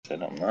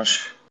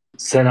Selamlar.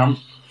 Selam.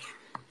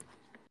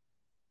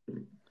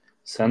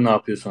 Sen ne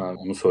yapıyorsun abi?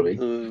 Onu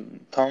sorayım.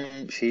 Tam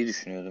şeyi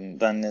düşünüyordum.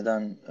 Ben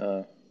neden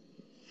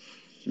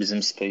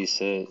bizim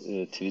Space'e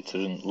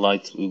Twitter'ın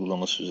Lite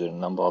uygulaması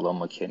üzerinden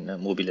bağlanmak yerine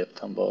mobil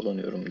app'ten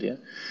bağlanıyorum diye.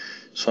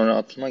 Sonra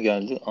aklıma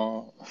geldi.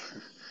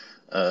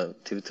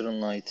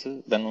 Twitter'ın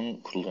Lite'ı ben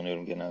onu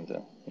kullanıyorum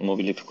genelde.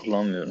 Mobil app'i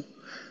kullanmıyorum.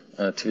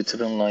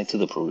 Twitter'ın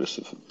Lite'ı da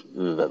progresif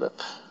web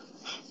app.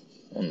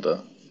 Onu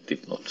da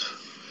dipnot.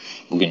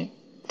 Bugün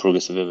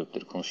progresif web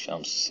app'leri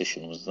konuşacağımız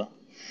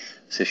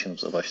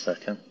session'ımıza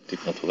başlarken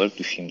dipnot olarak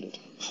düşeyim dedim.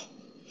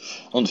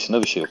 Onun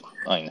dışında bir şey yok.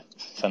 Aynı.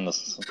 Sen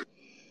nasılsın?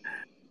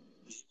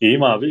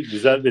 İyiyim abi.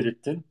 Güzel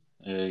belirttin.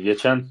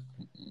 Geçen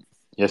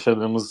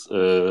yaşadığımız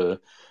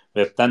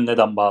webten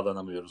neden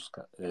bağlanamıyoruz?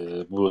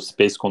 Bu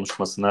Space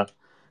konuşmasına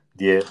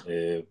diye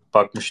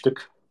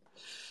bakmıştık.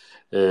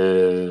 E,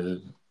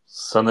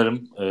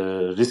 Sanırım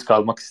risk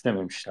almak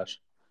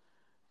istememişler.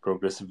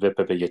 Progressive Web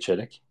App'e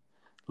geçerek.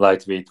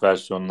 Lightweight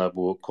versiyonuna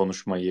bu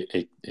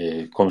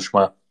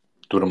konuşma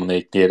durumunu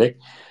ekleyerek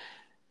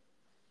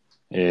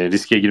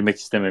riske girmek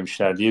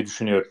istememişler diye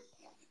düşünüyorum.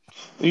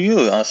 Yok,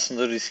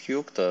 aslında riski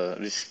yok da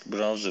risk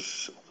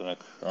browser olarak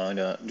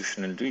hala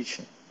düşünüldüğü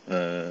için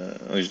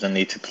o yüzden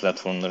native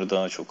platformları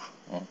daha çok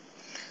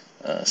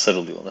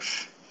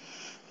sarılıyorlar.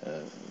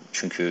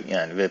 Çünkü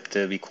yani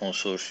webde bir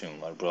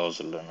konsorsiyum var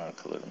browserların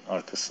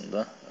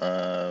arkasında.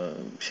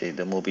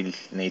 Mobil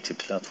native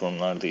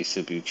platformlarda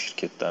ise büyük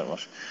şirketler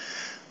var.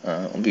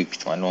 Büyük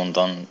ihtimalle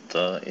ondan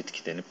da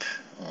etkilenip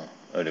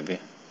öyle bir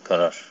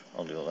karar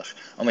alıyorlar.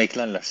 Ama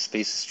eklerler.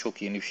 Spaces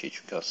çok yeni bir şey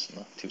çünkü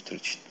aslında Twitter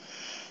için.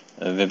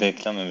 Web'e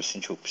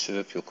eklenmemesinin çok bir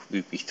sebep yok.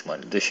 Büyük bir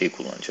ihtimalle de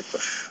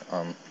kullanacaklar.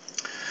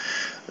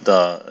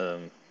 Daha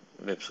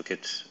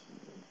WebSocket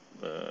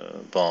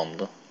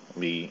bağımlı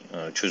bir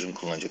çözüm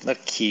kullanacaklar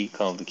ki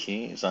kaldı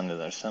ki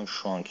zannedersem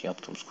şu anki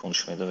yaptığımız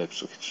konuşmayı da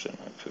WebSocket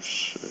üzerinden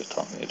yapıyoruz.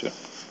 Tahmin ediyorum.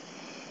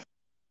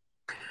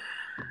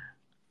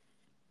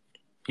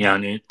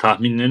 Yani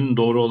tahminlerin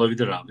doğru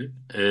olabilir abi.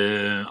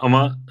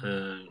 Ama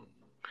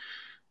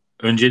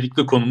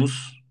öncelikli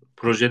konumuz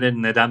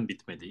projelerin neden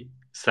bitmediği.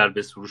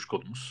 Serbest vuruş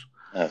konumuz.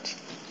 Evet.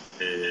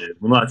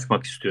 Bunu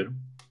açmak istiyorum.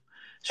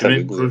 Tabii,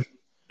 Şimdi buyur.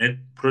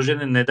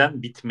 projenin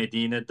neden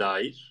bitmediğine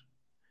dair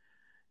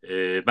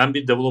ben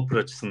bir developer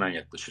açısından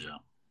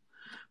yaklaşacağım.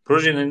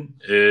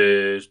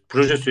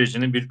 Proje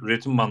sürecini bir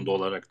üretim bandı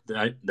olarak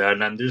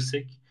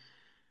değerlendirirsek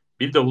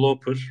bir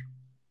developer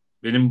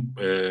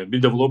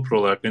bir developer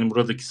olarak benim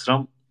buradaki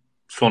sıram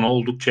sona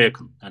oldukça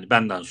yakın. Yani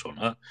benden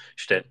sonra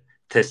işte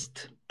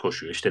test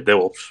koşuyor, işte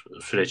DevOps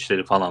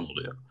süreçleri falan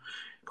oluyor.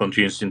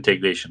 Continuous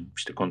integration,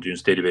 işte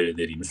continuous delivery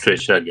dediğimiz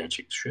süreçler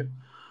gerçekleşiyor.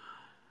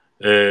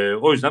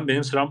 O yüzden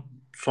benim sıram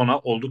sona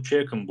oldukça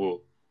yakın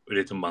bu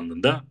üretim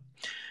bandında.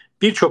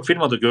 Birçok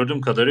firmada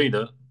gördüğüm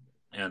kadarıyla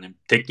yani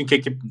teknik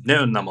ekip ne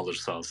önlem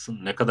alırsa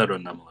alsın, ne kadar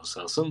önlem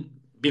alırsa alsın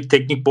bir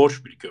teknik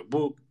borç birikiyor.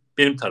 Bu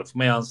benim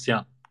tarafıma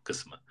yansıyan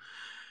kısmı.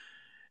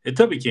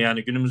 Tabii ki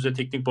yani günümüzde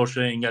teknik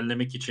borçları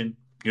engellemek için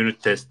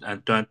unit test,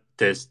 end-to-end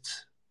test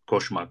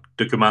koşmak,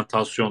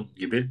 dokümantasyon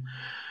gibi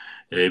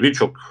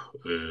birçok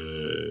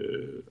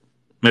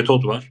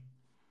metot var.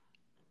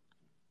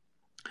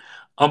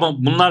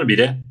 Ama bunlar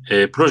bile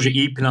proje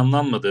iyi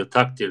planlanmadığı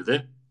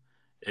takdirde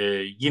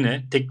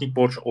yine teknik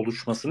borç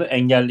oluşmasını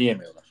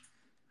engelleyemiyorlar.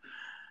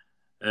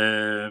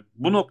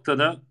 Bu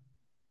noktada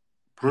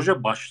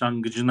proje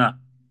başlangıcına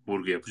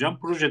vurgu yapacağım.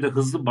 Projede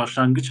hızlı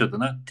başlangıç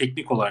adına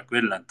teknik olarak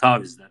verilen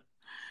tavizler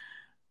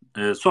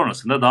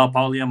sonrasında daha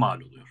pahalıya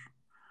mal oluyor.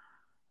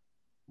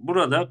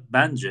 Burada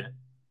bence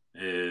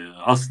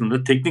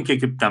aslında teknik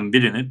ekipten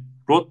birinin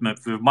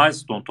roadmap ve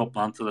milestone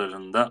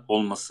toplantılarında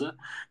olması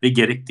ve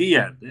gerektiği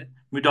yerde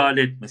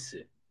müdahale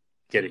etmesi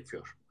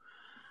gerekiyor.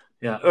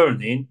 Yani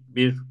örneğin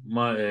bir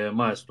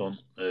milestone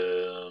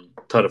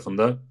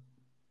tarafında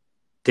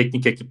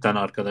teknik ekipten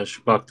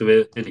arkadaş baktı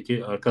ve dedi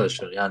ki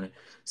arkadaşlar yani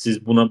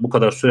siz buna bu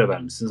kadar süre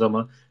vermişsiniz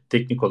ama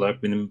teknik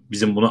olarak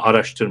bizim bunu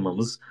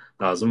araştırmamız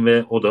lazım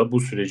ve o da bu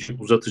süreci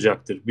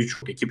uzatacaktır.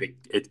 Birçok ekip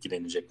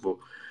etkilenecek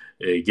bu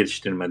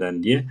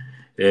geliştirmeden diye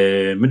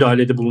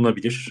müdahalede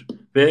bulunabilir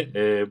ve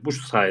bu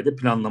sayede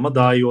planlama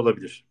daha iyi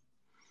olabilir.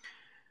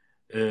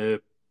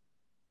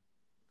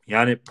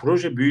 Yani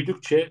proje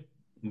büyüdükçe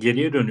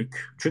geriye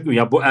dönük çünkü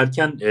ya bu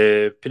erken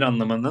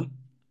planlamanın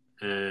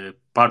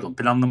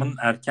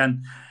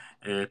erken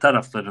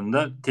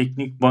taraflarında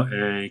teknik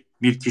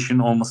bir kişinin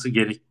olması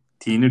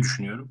gerektiğini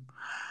düşünüyorum.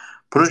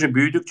 Proje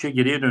büyüdükçe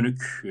geriye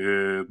dönük e,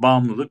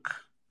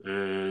 bağımlılık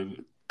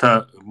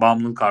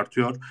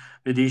artıyor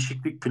ve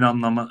değişiklik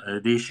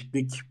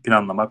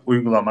planlamak,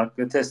 uygulamak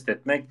ve test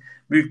etmek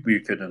büyük bir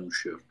yüke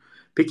dönüşüyor.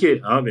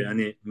 Peki abi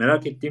hani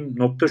merak ettiğim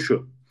nokta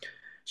şu.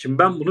 Şimdi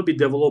ben bunu bir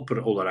developer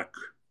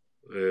olarak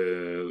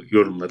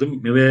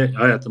yorumladım ve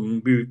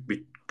hayatımın büyük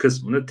bir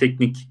kısmını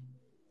teknik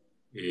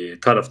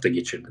tarafta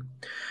geçirdim.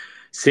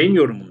 Senin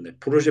yorumun ne?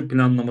 Proje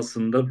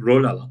planlamasında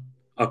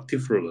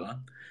aktif rol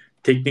alan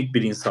teknik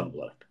bir insan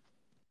olarak.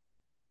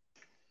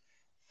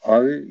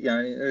 Abi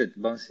yani evet,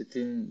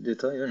 bahsettiğin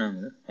detay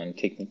önemli. Yani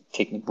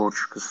teknik borç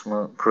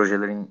kısmı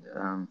projelerin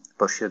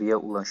başarıya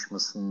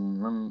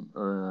ulaşmasının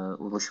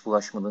ulaşıp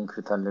ulaşmadığın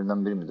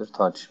kriterlerinden biri midir?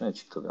 Tartışmaya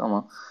açık tabii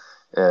ama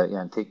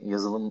yani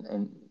yazılım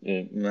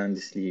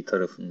mühendisliği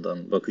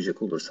tarafından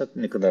bakacak olursak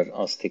ne kadar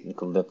az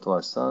technical debt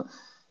varsa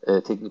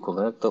teknik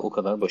olarak da o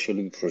kadar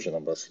başarılı bir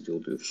projeden bahsediyor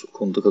oluyoruz. O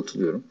konuda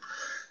katılıyorum.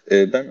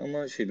 Ben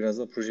ama biraz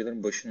daha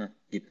projelerin başına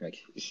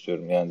gitmek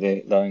istiyorum.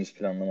 Yani daha henüz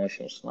planlama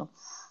aşamasına.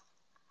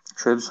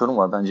 Şöyle bir sorun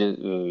var. Bence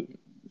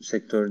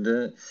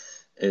sektörde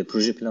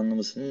proje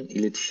planlamasının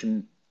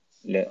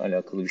iletişimle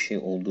alakalı bir şey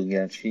olduğu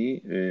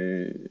gerçeği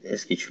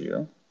es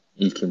geçiliyor.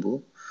 İlki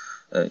bu.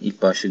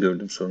 İlk başta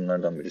gördüğüm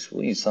sorunlardan birisi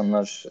bu.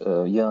 İnsanlar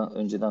ya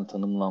önceden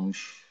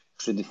tanımlanmış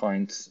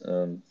predefined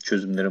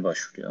çözümlere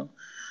başvuruyor.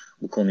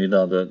 Bu konuyu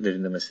daha da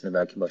derinlemesine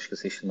belki başka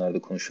session'larda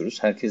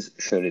konuşuruz. Herkes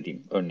şöyle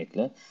diyeyim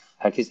örnekle.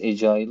 Herkes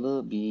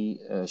agile'ı bir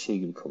şey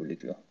gibi kabul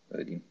ediyor.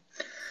 Öyle diyeyim.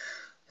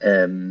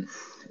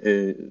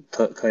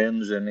 Kayanın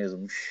üzerine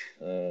yazılmış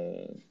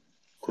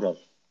kural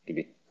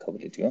gibi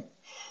kabul ediyor.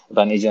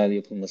 Ben ecel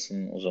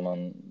yapılmasının o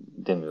zaman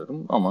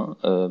demiyorum ama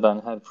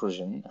ben her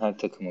projenin her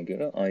takıma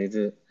göre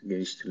ayrı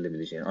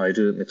geliştirilebileceğini,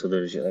 ayrı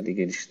metodolojilerle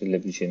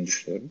geliştirilebileceğini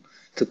düşünüyorum.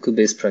 Tıpkı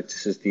best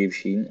practices diye bir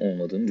şeyin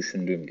olmadığını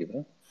düşündüğüm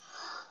gibi.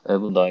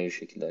 Bunu daha iyi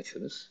şekilde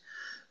açarız.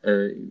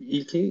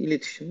 İlki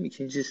iletişim,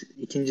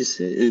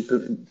 ikincisi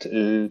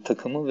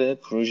takımı ve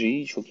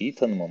projeyi çok iyi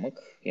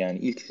tanımamak. Yani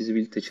ilk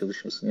fizibilite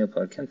çalışmasını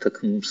yaparken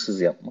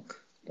takımsız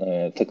yapmak,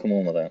 takım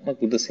olmadan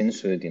yapmak. Burada senin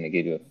söylediğine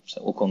geliyorum.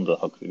 O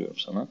konuda hak veriyorum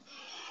sana.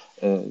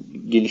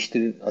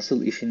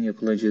 Asıl işin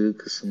yapılacağı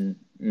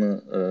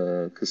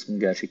kısmı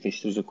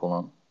gerçekleştirecek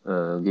olan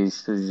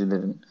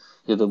geliştiricilerin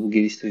ya da bu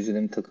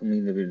geliştiricilerin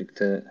takımıyla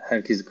birlikte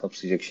herkesi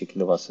kapsayacak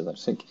şekilde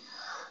bahsedersek,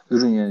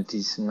 ürün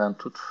yöneticisinden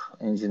tut,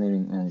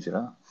 engineering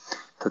manager'a,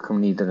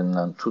 takım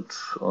liderinden tut,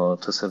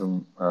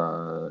 tasarım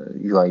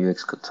UI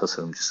UX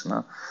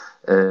tasarımcısına,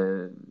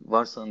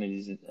 varsa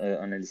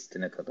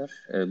analistine kadar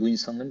bu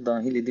insanların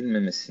dahil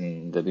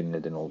edilmemesinin de bir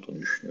neden olduğunu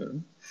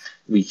düşünüyorum.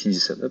 Bu ikinci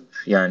sebep.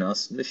 Yani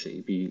aslında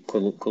bir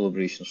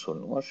collaboration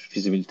sorunu var.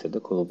 Fizibilitede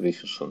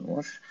collaboration sorunu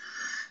var.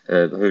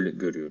 Öyle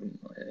görüyorum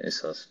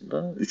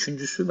esasında.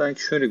 Üçüncüsü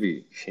belki şöyle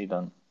bir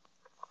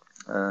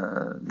e,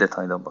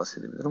 detaydan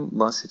bahsedebilirim.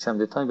 Bahsedeceğim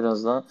detay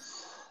biraz daha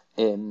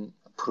e,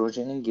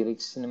 projenin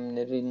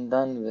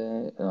gereksinimlerinden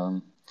ve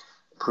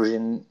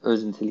projenin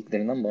öz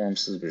niteliklerinden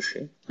bağımsız bir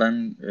şey.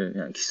 Ben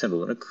yani kişisel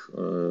olarak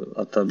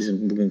hatta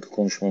bizim bugünkü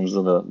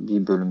konuşmamızda da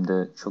bir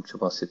bölümde çokça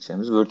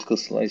bahsedeceğimiz vertical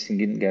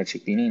slicing'in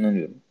gerçekliğine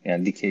inanıyorum.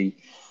 Yani dikey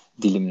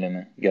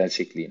dilimleme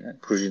gerçekliğine,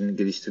 projenin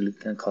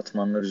geliştirilirken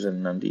katmanlar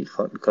üzerinden değil,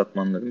 farklı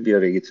katmanların bir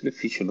araya getirilip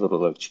feature'lar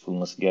olarak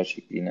çıkılması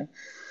gerçekliğine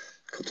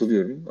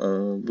katılıyorum.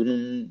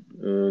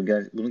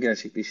 Bunu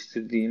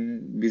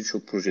gerçekleştirdiğim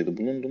birçok projede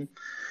bulundum.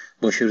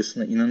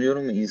 Başarısına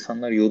inanıyorum ve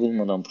insanlar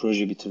yorulmadan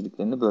proje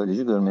bitirdiklerini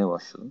böylece görmeye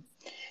başladım.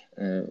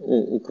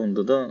 O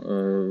konuda da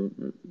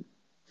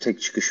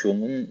tek çıkış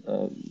yolunun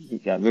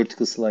yani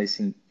vertical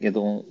slicing ya da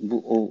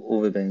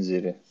o ve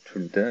benzeri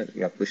türde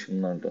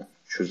yaklaşımlarla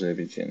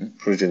çözebileceğini,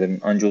 projelerin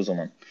anca o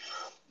zaman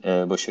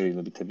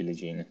başarıyla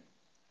bitebileceğini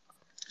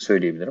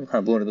söyleyebilirim.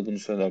 Bu arada bunu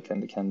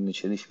söylerken de kendimle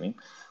çelişmeyeyim.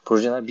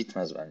 Projeler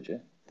bitmez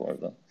bence bu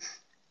arada.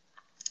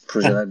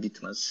 Projeler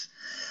bitmez.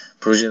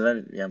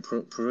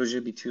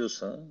 Proje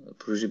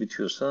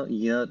bitiyorsa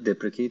ya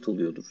deprecate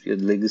oluyordur ya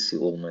legacy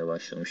olmaya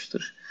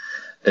başlamıştır.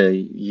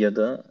 Ya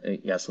da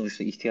ya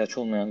sonuçta ihtiyaç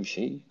olmayan bir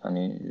şey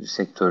hani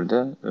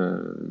sektörde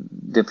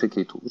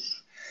deprecate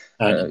olur.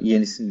 Aynen.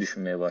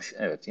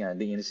 Evet, yani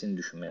de yenisini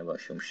düşünmeye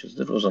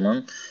başlamışızdır. O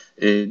zaman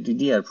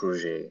diğer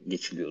projeye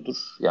geçiliyordur.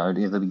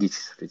 Yani ya da bir geçiş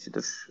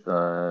sürecidir.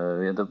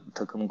 Ya da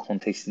takımın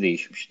konteksti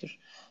değişmiştir.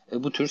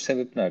 Bu tür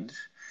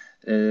sebeplerdir.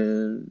 E,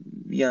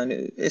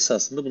 Yani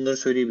esasında bunları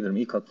söyleyebilirim.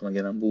 İlk aklıma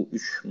gelen bu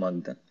üç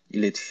madde.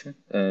 İletişim,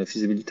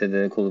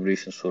 fizibilitede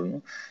collaboration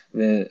sorunu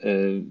ve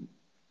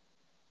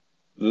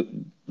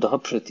daha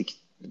pratik,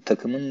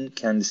 takımın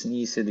kendisini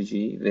iyi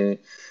hissedeceği ve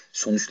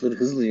sonuçları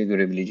hızlıca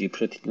görebileceği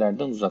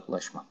pratiklerden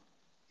uzaklaşma.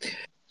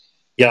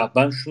 Ya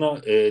ben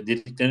şuna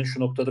dediklerine şu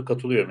noktada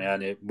katılıyorum.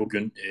 Yani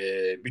bugün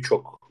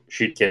birçok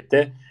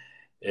şirkette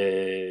e,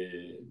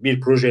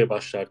 bir projeye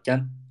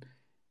başlarken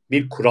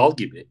bir kural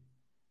gibi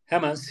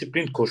hemen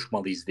sprint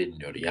koşmalıyız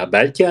deniliyor. Ya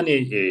belki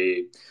hani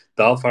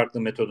daha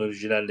farklı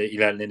metodolojilerle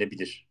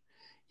ilerlenebilir.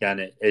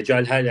 Yani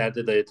Agile her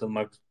yerde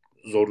dayatılmak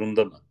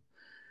zorunda mı?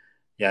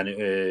 Yani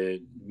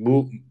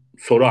bu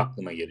soru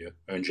aklıma geliyor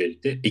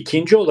öncelikle.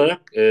 İkinci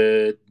olarak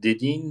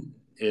dediğin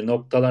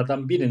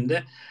noktalardan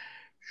birinde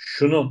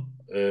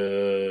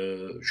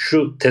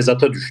şu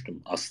tezata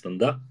düştüm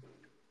aslında.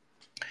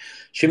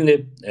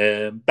 Şimdi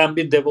ben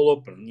bir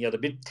developer'ın ya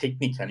da bir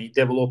teknik, hani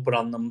developer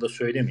anlamında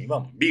söylemeyeyim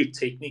ama bir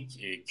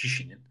teknik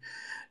kişinin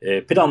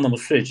planlama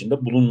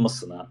sürecinde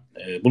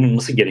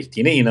bulunması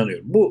gerektiğine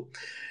inanıyorum. Bu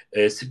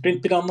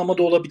sprint planlama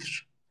da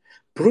olabilir.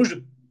 Proje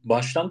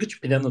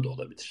başlangıç planı da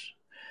olabilir.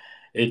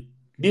 E,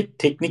 Bir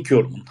teknik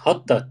yorumun,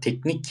 hatta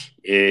teknik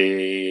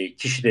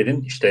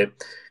kişilerin işte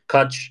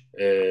kaç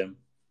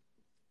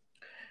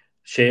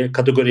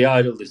kategoriye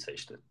ayrıldıysa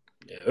işte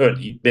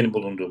örneğin benim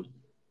bulunduğum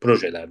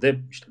projelerde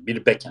işte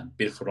bir backend,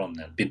 bir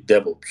frontend, bir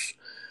DevOps,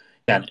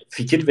 yani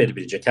fikir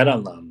verebilecek, her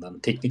anlamdan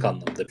teknik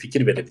anlamda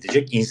fikir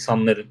verebilecek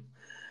insanların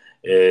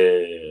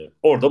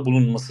orada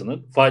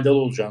bulunmasının faydalı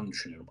olacağını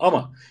düşünüyorum.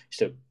 Ama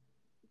işte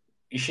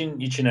işin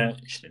içine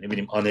işte ne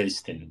bileyim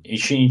analistin,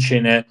 işin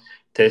içine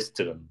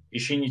tester'ın,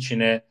 işin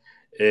içine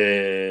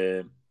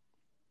e,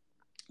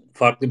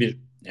 farklı bir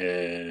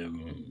e,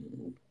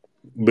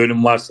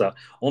 bölüm varsa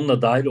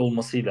onunla dahil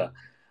olmasıyla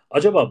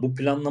acaba bu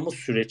planlama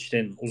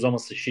süreçlerinin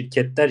uzaması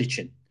şirketler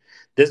için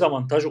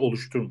dezavantaj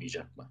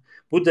oluşturmayacak mı?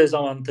 Bu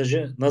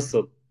dezavantajı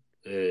nasıl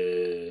e,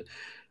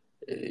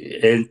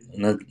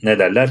 ne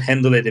derler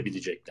handle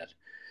edebilecekler?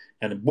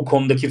 Yani bu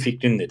konudaki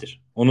fikrin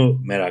nedir?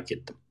 Onu merak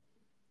ettim.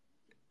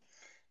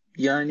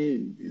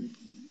 Yani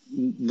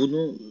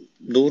bunu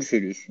doğru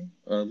söylüyorsun.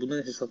 Bunu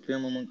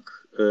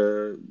hesaplayamamak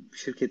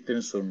şirketlerin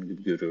sorunu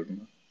gibi görüyorum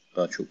ben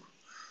daha çok.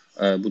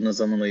 Buna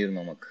zaman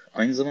ayırmamak.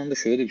 Aynı zamanda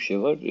şöyle bir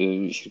şey var.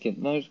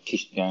 Şirketler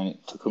yani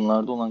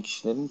takımlarda olan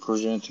kişilerin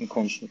proje yönetimi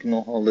konusundaki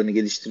know-how'larını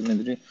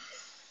geliştirmeleri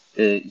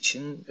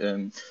için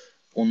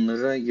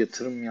onlara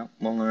yatırım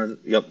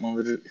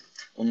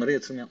onlara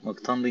yatırım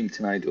yapmaktan da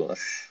imtina ediyorlar.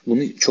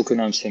 Bunu çok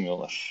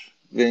önemsemiyorlar.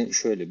 Ve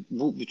şöyle,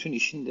 bu bütün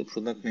işin de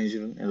product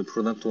manager'ın ya da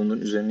product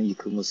owner'ın üzerine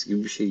yıkılması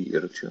gibi bir şey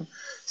yaratıyor.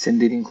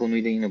 Senin dediğin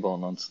konuyla yine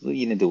bağlantılı.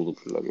 Yine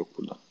developer'lar yok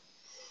burada.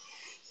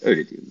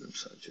 Öyle diyebilirim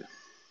sadece.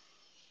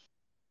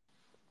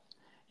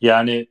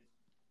 Yani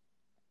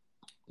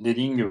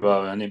dediğin gibi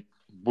abi, hani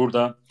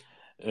burada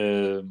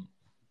e,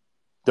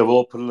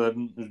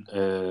 developerların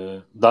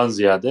dan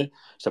ziyade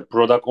işte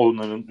product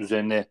owner'ın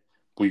üzerine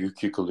bu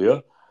yük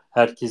yıkılıyor.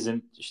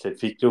 Herkesin işte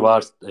fikri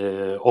var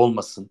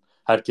olmasın.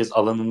 Herkes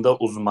alanında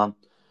uzman.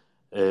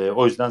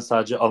 O yüzden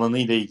sadece alanı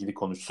ile ilgili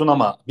konuşsun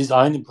ama biz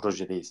aynı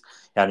projedeyiz.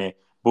 Yani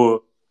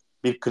bu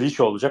bir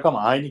klişe olacak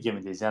ama aynı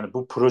gemideyiz. Yani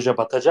bu proje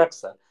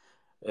batacaksa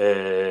e,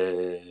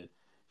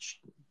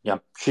 yani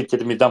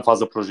şirketin birden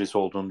fazla projesi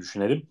olduğunu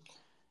düşünelim.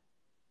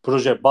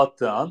 Proje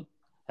battığı an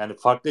yani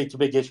farklı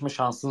ekibe geçme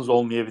şansınız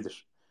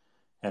olmayabilir.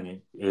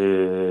 Yani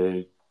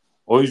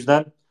o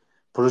yüzden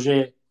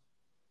projeye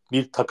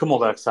bir takım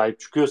olarak sahip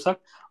çıkıyorsak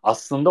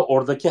aslında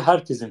oradaki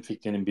herkesin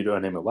fikrinin bir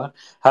önemi var.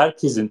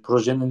 Herkesin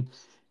projenin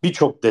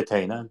birçok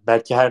detayına,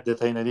 belki her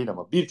detayına değil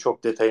ama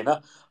birçok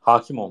detayına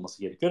hakim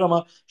olması gerekiyor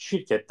ama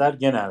şirketler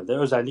genelde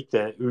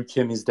özellikle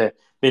ülkemizde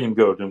benim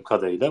gördüğüm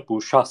kadarıyla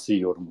bu şahsi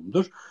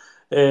yorumumdur.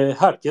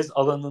 Herkes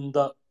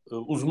alanında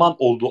uzman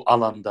olduğu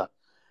alanda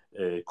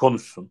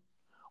konuşsun,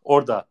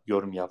 orada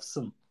yorum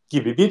yapsın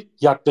gibi bir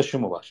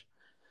yaklaşımı var.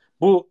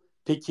 Bu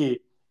peki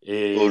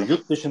Doğru.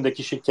 yurt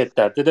dışındaki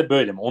şirketlerde de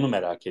böyle mi? Onu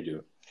merak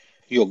ediyorum.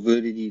 Yok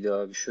böyle değil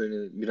abi.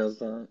 Şöyle biraz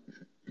daha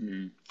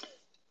hmm,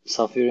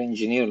 software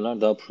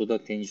engineer'lar daha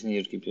product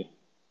engineer gibi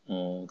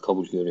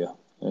kabul görüyor.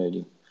 Öyle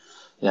diyeyim.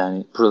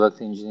 Yani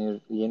product engineer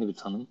yeni bir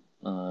tanım.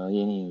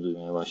 Yeni yeni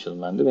duymaya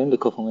başladım ben de. Benim de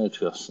kafama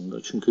yatıyor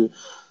aslında. Çünkü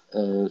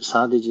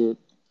sadece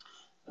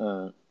e,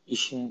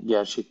 işin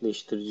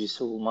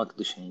gerçekleştiricisi olmak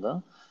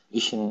dışında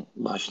işin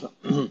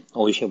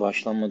o işe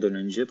başlanmadan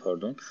önce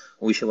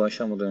o işe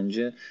başlamadan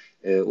önce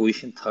o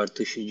işin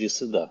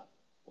tartışıcısı da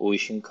o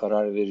işin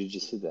karar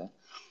vericisi de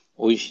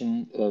o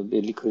işin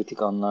belli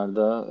kritik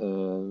anlarda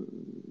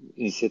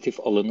inisiyatif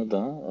alanı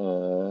da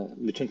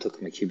bütün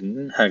takım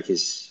ekibinin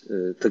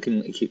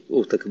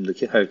o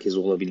takımdaki herkes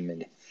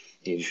olabilmeli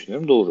diye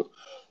düşünüyorum. Doğru.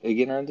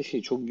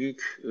 Genelde çok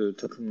büyük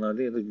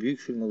takımlarda ya da büyük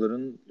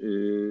firmaların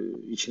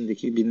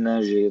içindeki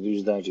binlerce ya da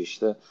yüzlerce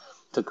işte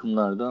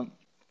takımlarda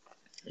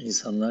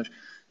İnsanlar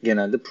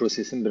genelde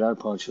prosesin birer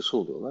parçası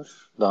oluyorlar.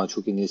 Daha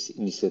çok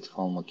inisiyatif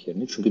almak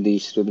yerine. Çünkü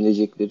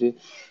değiştirebilecekleri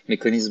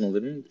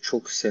mekanizmaların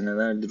çok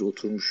senelerdir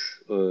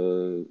oturmuş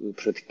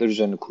pratikler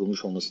üzerine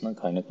kurulmuş olmasından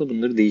kaynaklı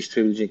bunları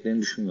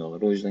değiştirebileceklerini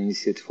düşünmüyorlar. O yüzden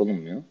inisiyatif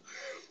alınmıyor.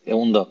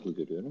 Onu da haklı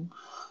görüyorum.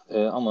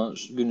 Ama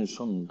günün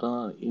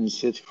sonunda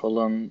inisiyatif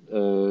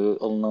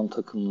alınan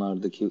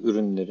takımlardaki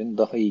ürünlerin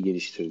daha iyi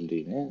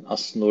geliştirildiğini,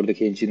 aslında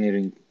oradaki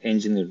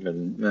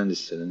engineer'lerin,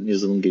 mühendislerin,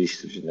 yazılım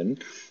geliştiricilerin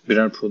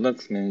birer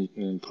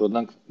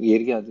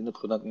yeri geldiğinde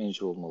product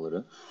manager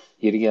olmaları,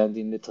 yeri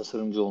geldiğinde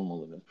tasarımcı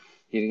olmaları,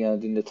 yeri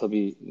geldiğinde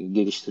tabii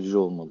geliştirici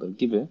olmaları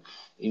gibi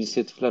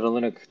inisiyatifler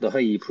alarak daha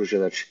iyi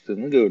projeler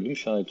çıktığını gördüm,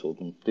 şahit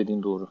oldum.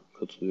 Dediğin doğru,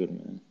 katılıyorum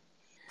yani.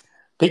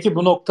 Peki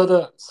bu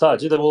noktada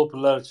sadece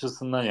developerlar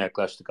açısından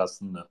yaklaştık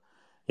aslında.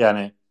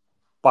 Yani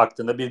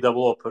baktığında bir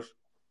developer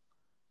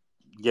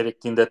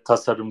gerektiğinde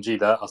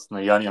tasarımcıyla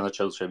aslında yan yana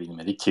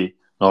çalışabilmeli ki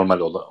normal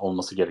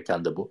olması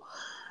gereken de bu.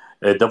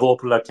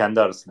 Developerlar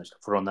kendi arasında işte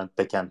frontend,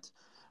 backend,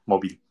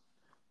 mobil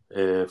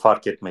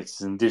fark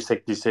etmeksizin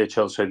dirsek dirseğe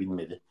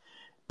çalışabilmeli.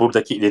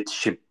 Buradaki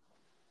iletişim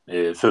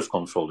söz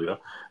konusu oluyor.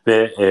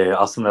 Ve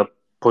aslında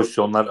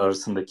pozisyonlar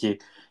arasındaki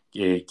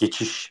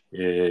geçiş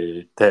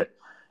de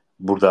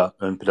burada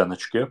ön plana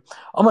çıkıyor.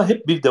 Ama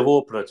hep bir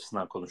developer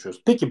açısından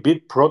konuşuyoruz. Peki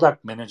bir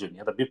product manager'ın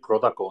ya da bir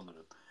product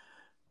owner'ın,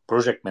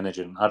 project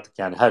manager'ın artık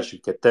yani her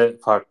şirkette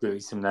farklı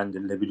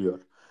isimlendirilebiliyor.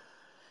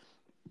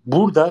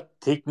 Burada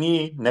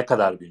tekniği ne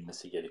kadar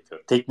bilmesi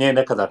gerekiyor? Tekniğe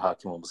ne kadar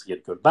hakim olması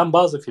gerekiyor? Ben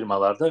bazı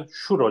firmalarda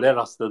şu role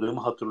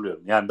rastladığımı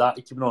hatırlıyorum. Yani daha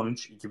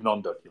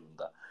 2013-2014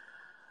 yılında.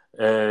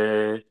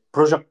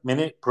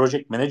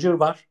 Project Manager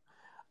var.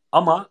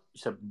 Ama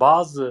işte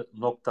bazı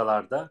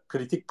noktalarda,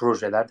 kritik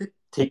projelerde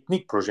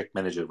teknik project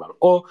manager var.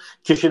 O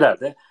kişiler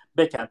de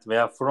backend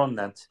veya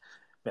frontend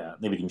veya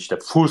ne bileyim işte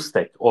full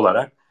stack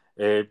olarak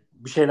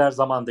bir şeyler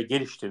zamanda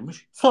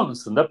geliştirmiş.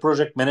 Sonrasında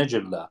project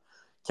manager'la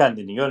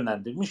kendini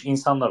yönlendirmiş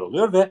insanlar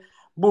oluyor ve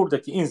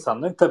buradaki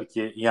insanların tabii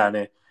ki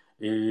yani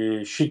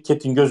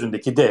şirketin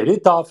gözündeki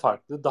değeri daha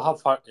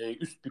farklı,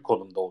 üst bir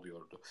konumda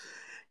oluyordu.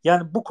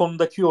 Yani bu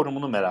konudaki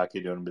yorumunu merak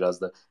ediyorum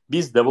biraz da.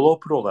 Biz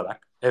developer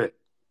olarak evet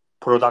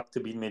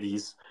product'ı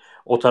bilmeliyiz.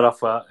 O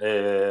tarafa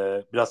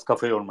biraz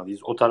kafa yormalıyız.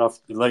 O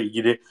tarafla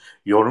ilgili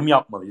yorum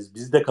yapmalıyız.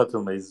 Biz de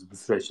katılmalıyız bu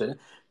süreçlere.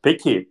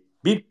 Peki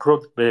bir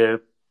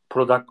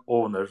product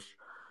owner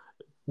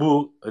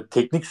bu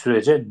teknik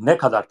sürece ne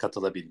kadar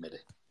katılabilmeli?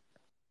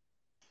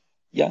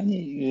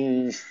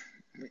 Yani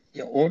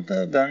ya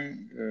orada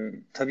ben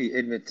tabii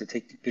elbette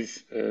teknik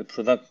bir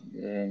product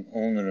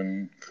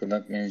owner'ın,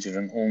 product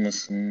manager'ın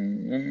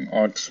olmasının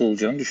artısı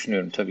olacağını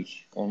düşünüyorum tabii ki.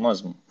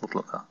 Olmaz mı?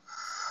 Mutlaka.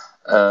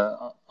 E,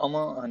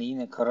 ama hani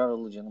yine karar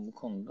alacağının bu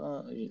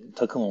konuda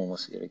takım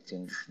olması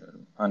gerektiğini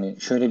düşünüyorum.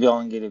 Hani şöyle bir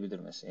an gelebilir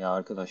mesela. Ya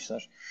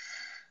arkadaşlar,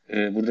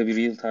 burada bir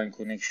real-time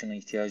connection'a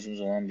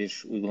ihtiyacımız olan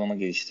bir uygulama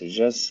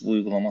geliştireceğiz. Bu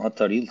uygulama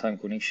hatta real-time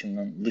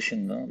connection'ın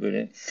dışında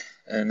böyle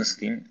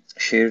nasıl diyeyim,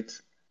 shared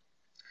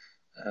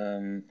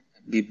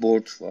bir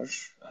board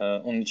var.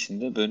 Onun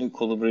içinde böyle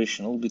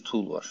collaborational bir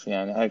tool var.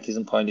 Yani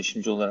herkesin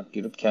paylaşımcı olarak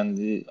girip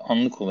kendi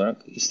anlık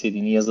olarak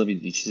istediğini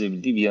yazabildiği,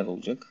 çizebildiği bir yer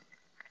olacak.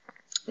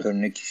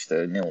 Örnek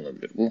işte ne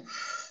olabilir bu?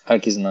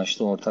 Herkesin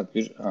açtığı ortak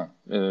bir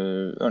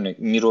örnek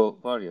Miro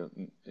var ya,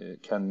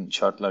 kendin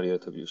chartlar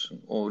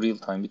yaratabiliyorsun. O real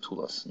time bir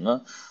tool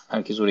aslında.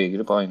 Herkes oraya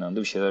girip aynı anda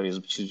bir şeyler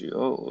yazıp çiziyor.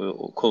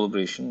 O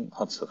collaboration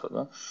had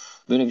safhada.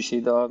 Böyle bir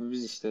şeyde abi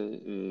biz işte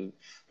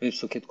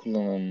WebSocket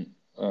kullanalım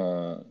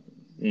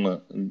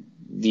mı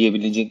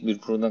diyebilecek bir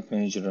product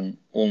manager'ın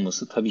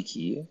olması tabii ki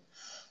iyi.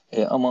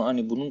 Ama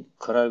hani bunun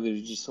karar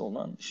vericisi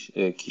olan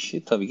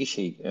kişi tabii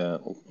ki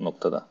o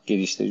noktada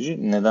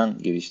geliştirici. Neden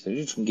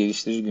geliştirici? Çünkü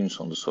geliştirici günün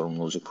sonunda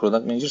sorumlu olacak.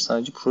 Product manager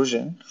sadece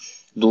projenin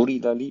doğru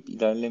ilerleyip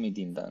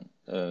ilerlemediğinden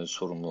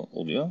sorumlu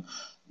oluyor.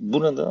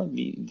 Burada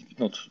bir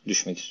not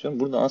düşmek istiyorum.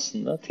 Burada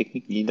aslında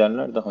teknik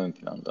liderler daha ön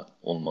planda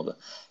olmalı.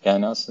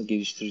 Yani aslında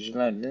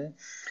geliştiricilerle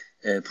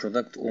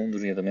product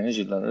owner ya da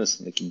managerlar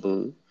arasındaki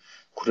bağı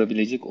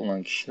kurabilecek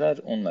olan kişiler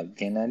onlar.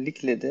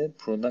 Genellikle de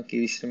product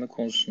geliştirme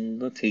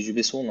konusunda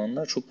tecrübesi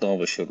olanlar çok daha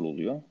başarılı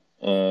oluyor.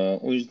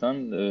 O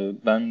yüzden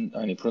ben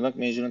hani product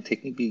manager'ın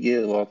teknik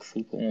bilgiye vakıf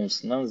olup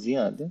olmamasından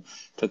ziyade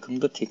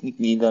takımda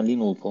teknik liderliğin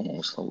olup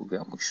olmamasına vurgu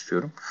yapmak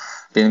istiyorum.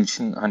 Benim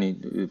için hani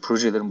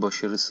projelerin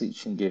başarısı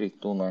için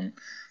gerekli olan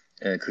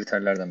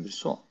kriterlerden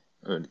birisi o.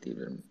 Öyle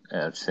diyebilirim.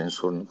 Eğer senin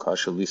sorunun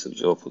karşılığıysa bir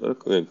cevap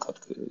olarak öyle bir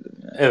katkı verebilirim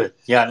yani. Evet,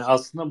 yani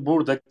aslında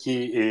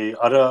buradaki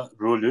ara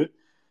rolü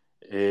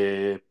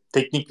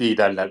teknik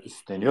liderler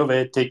üstleniyor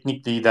ve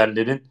teknik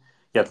liderlerin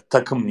ya da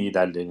takım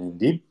liderlerinin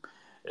diyeyim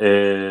e,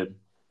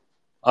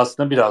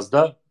 aslında biraz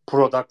da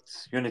product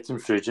yönetim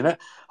sürecine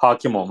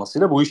hakim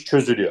olmasıyla bu iş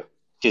çözülüyor.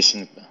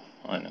 Kesinlikle.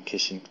 Aynen,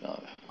 kesinlikle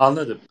abi.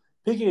 Anladım.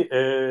 Peki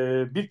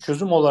bir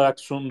çözüm olarak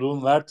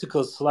sunduğum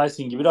vertical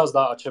slicing'i biraz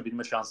daha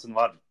açabilme şansın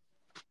var mı?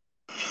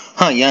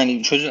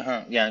 Yani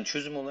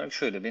çözüm olarak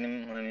şöyle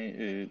benim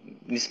hani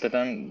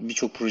nispeten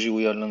birçok proje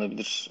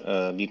uyarlanabilir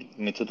bir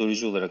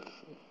metodoloji olarak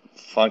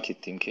fark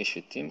ettiğim,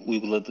 keşfettiğim,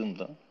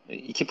 uyguladığımda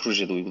iki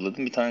projede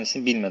uyguladım. Bir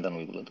tanesini bilmeden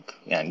uyguladık.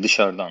 Yani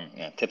dışarıdan,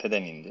 yani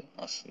tepeden indi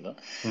aslında.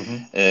 Hı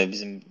hı.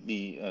 Bizim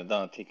bir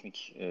daha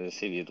teknik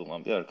seviyede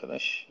olan bir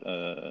arkadaş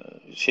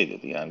şey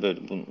dedi, yani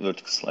böyle bunu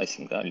vertical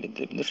slicing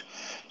halledilebilir.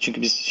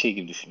 Çünkü biz şey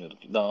gibi düşünüyorduk.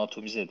 Daha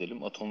atomize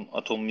edelim.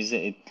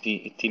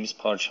 Ettiğimiz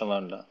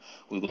parçalarla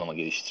uygulama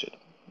geliştirelim.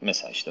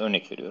 Mesela işte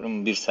örnek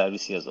veriyorum, bir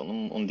servisi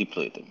yazalım, onu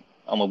deploy edelim.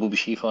 Ama bu bir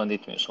şey ifade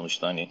etmiyor.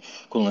 Sonuçta hani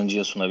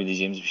kullanıcıya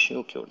sunabileceğimiz bir şey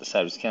yok ki orada.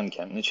 Servis kendi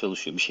kendine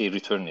çalışıyor. Bir şey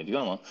return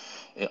ediyor ama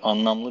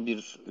anlamlı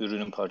bir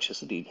ürünün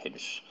parçası değil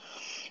henüz.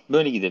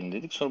 Böyle gidelim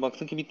dedik. Sonra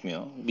baktık ki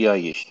bitmiyor. Bir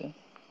ay geçti.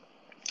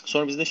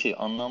 Sonra biz de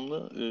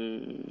anlamlı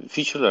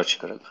feature'lar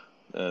çıkarak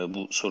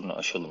bu sorunu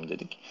aşalım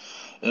dedik.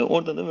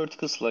 Orada da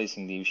vertical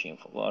slicing diye bir şeyin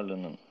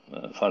varlığının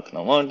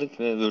farkına vardık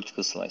ve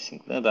vertical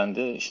slicing ile ben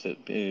de işte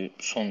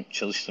son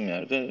çalıştığım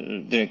yerde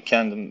direkt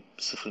kendim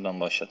sıfırdan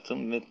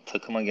başlattım ve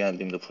takıma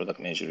geldiğimde product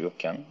manager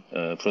yokken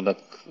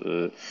product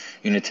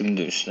yönetimini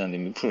de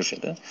üstlendiğim bir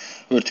projede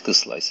vertical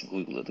slicing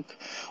uyguladık.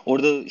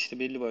 Orada işte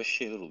belli başlı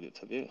şeyler oluyor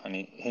tabii.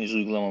 Hani henüz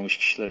uygulamamış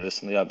kişiler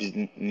arasında ya biz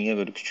niye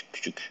böyle küçük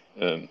küçük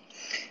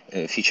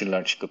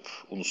feature'lar çıkıp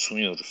onu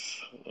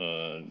sunuyoruz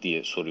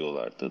diye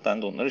soruyorlardı.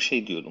 Ben de onlara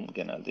şey diyordum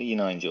genelde.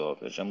 Yine aynı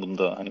cevap vereceğim. Bunu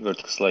da hani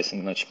vertical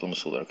slicing'in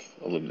açıklaması olarak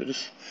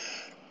alabiliriz.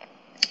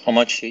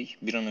 Amaç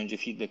bir an önce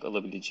feedback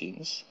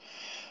alabileceğiniz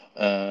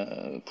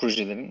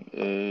projelerin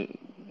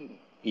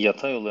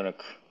yatay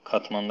olarak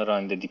katmanlar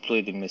halinde deploy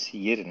edilmesi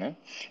yerine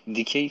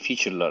dikey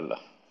feature'larla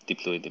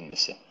deploy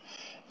edilmesi.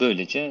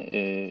 Böylece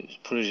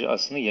proje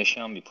aslında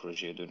yaşayan bir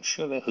projeye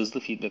dönüşüyor ve hızlı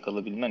feedback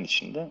alabilmen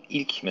için de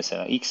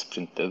mesela ilk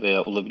sprintte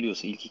veya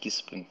olabiliyorsa ilk 2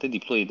 sprintte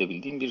deploy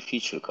edebildiğin bir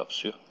feature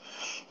kapsıyor.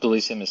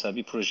 Dolayısıyla mesela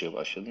bir projeye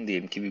başladın.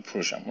 Diyelim ki bir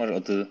projem var.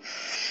 Adı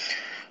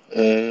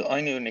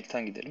aynı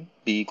örnekten gidelim.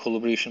 Bir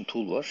collaboration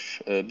tool var.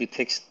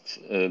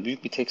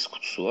 Büyük bir text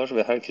kutusu var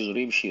ve herkes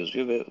oraya bir şey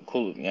yazıyor ve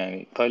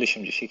yani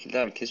paylaşımcı şekilde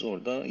herkes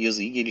orada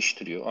yazıyı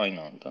geliştiriyor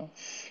aynı anda.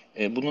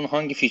 Bunun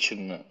hangi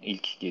feature'ını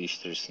ilk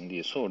geliştirirsin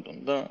diye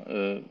sorduğumda,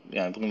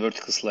 yani bunu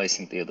vertical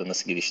slicing ya da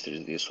nasıl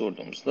geliştiririz diye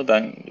sorduğumuzda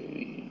ben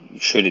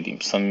şöyle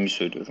diyeyim, samimi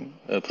söylüyorum.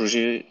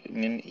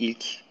 Projenin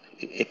ilk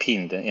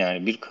epic'inde,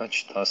 yani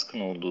birkaç task'ın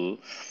olduğu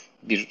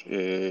bir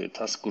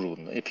task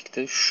grubunda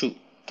epic'te şu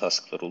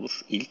task'lar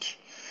olur. İlk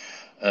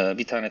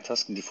bir tane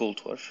task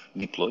default var,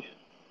 deploy.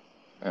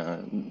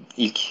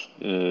 İlk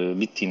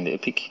bittiğinde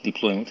epic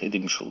deploy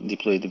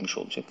edilmiş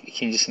olacak.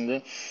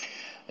 İkincisinde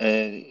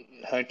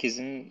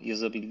herkesin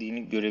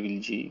yazabildiğini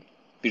görebileceği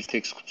bir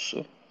text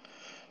kutusu.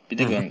 Bir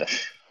de Hı hı.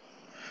 gönder.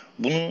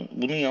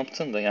 Bunu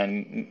yaptığında,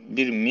 yani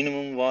bir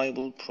minimum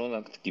viable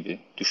product gibi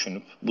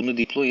düşünüp bunu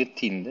deploy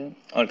ettiğinde,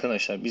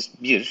 arkadaşlar biz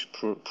bir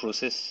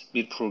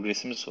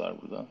progresimiz var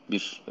burada.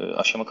 Bir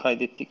aşama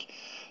kaydettik.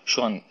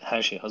 Şu an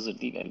her şey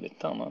hazır değil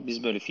elbette ama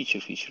biz böyle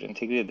feature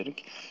entegre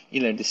ederek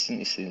ileride sizin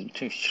istediğiniz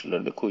bütün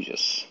feature'ları da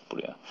koyacağız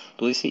buraya.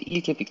 Dolayısıyla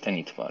ilk epic'ten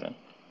itibaren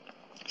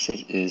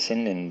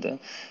senin elinde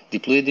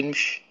deploy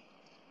edilmiş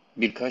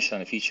birkaç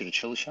tane feature'ı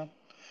çalışan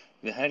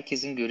ve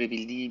herkesin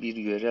görebildiği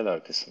bir URL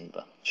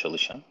arkasında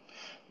çalışan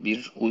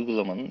bir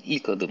uygulamanın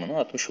ilk adımını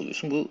atmış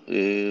oluyorsun. Bu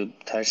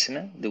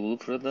tersine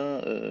developer'a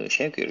da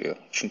şey görüyor.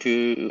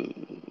 Çünkü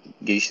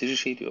geliştirici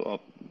şey diyor,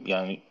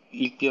 yani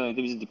ilk bir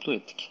ayda biz deploy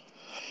ettik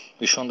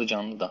ve şu anda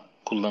canlı da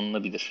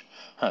kullanılabilir.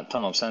 Ha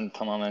tamam, sen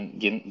tamamen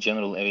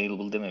general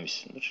available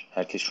dememişsindir.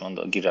 Herkes şu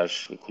anda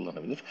girer ve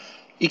kullanabilir.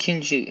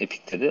 İkinci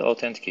epic'te de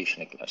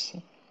authentication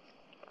eklersin.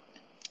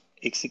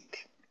 Eksik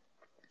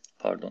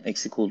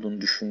eksik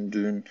olduğunu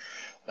düşündüğün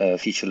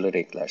feature'ları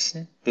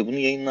eklersin ve bunu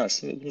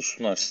yayınlarsın ve bunu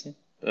sunarsın.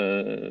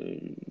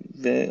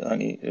 Ve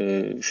hani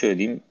şöyle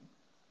diyeyim,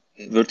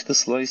 vertical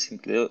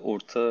slicing ile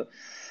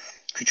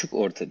küçük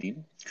orta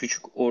diyeyim,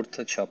 küçük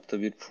orta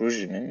çapta bir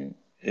projenin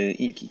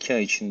ilk 2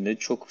 ay içinde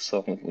çok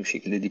sağlıklı bir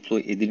şekilde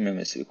deploy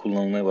edilmemesi ve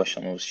kullanılmaya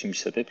başlanmaması için bir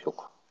sebep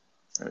yok.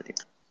 Öyle diyeyim.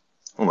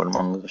 Umarım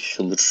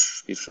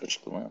anlaşılır bir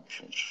açıklama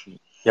yapmışımdır.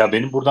 Ya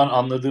benim buradan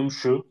anladığım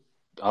şu,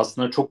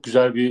 aslında çok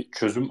güzel bir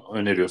çözüm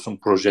öneriyorsun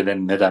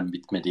projelerin neden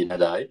bitmediğine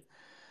dair.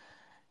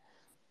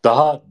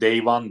 Daha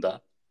day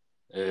one'da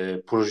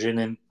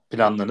projenin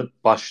planlanıp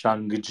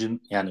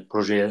yani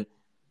projeye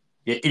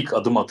ilk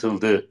adım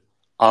atıldığı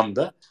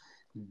anda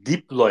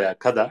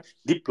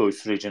deploy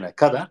sürecine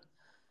kadar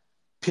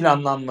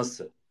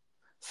planlanması.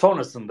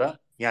 Sonrasında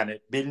yani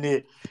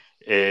belli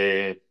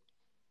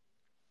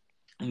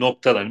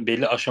noktaların,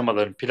 belli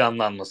aşamaların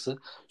planlanması,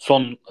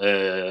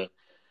 sonuna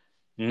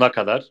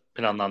kadar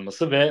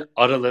planlanması ve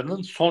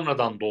aralarının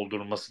sonradan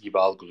doldurulması gibi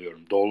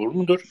algılıyorum. Doğru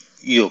mudur?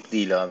 Yok,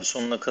 değil abi.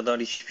 Sonuna kadar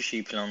hiçbir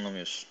şeyi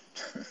planlamıyorsun.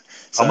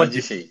 Ama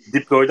Sadece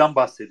deploy'dan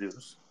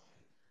bahsediyoruz.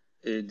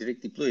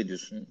 direkt deploy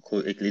ediyorsun.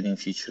 Eklediğin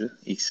feature'ı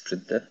ilk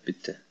sprintte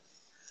bitti.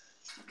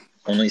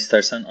 Onu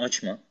istersen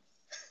açma Hı hı.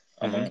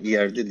 ama bir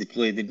yerde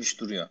deploy edilmiş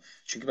duruyor.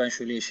 Çünkü ben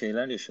şöyle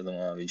şeyler yaşadım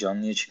abi.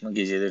 Canlıya çıkma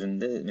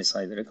gecelerinde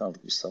mesailere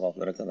kaldık biz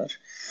sabahlara kadar.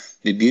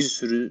 Ve bir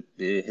sürü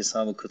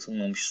hesaba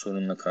katılmamış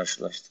sorunla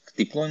karşılaştık.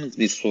 Deployment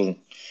bir sorun.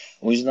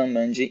 O yüzden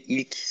bence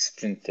ilk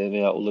sprintte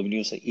veya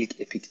olabiliyorsa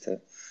ilk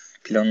epic'te,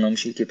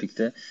 planlanmış ilk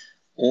epic'te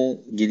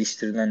o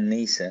geliştirilen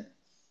neyse,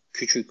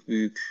 küçük,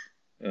 büyük,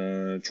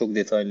 çok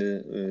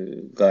detaylı,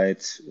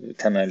 gayet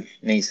temel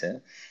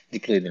neyse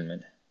deploy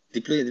edilmeli.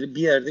 Deploy edilip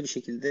bir yerde bir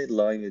şekilde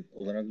live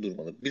olarak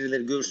durmalı.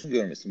 Birileri görsün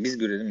görmesin. Biz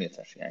görelim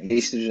yeter. Yani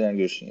geliştiriciler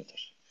görsün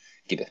yeter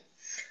gibi.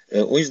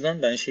 O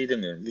yüzden ben şey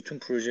demiyorum. Bütün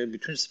proje,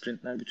 bütün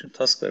sprintler, bütün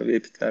tasklar ve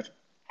epic'ler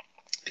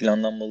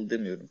planlanmalı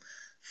demiyorum.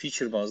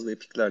 Feature bazlı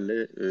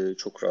epic'lerle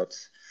çok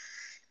rahat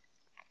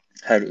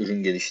her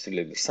ürün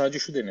geliştirilebilir. Sadece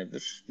şu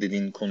denebilir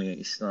dediğin konuya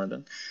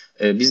istinaden.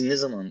 Biz ne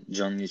zaman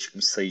canlıya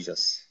çıkmış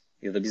sayacağız?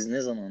 Ya da biz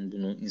ne zaman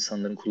bunu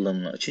insanların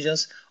kullanımına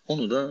açacağız?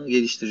 Onu da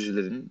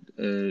geliştiricilerin,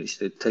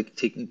 işte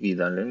teknik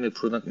liderlerin ve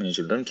product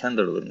manager'ların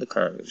kendi aralarında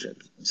karar vereceği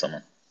bir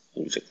zaman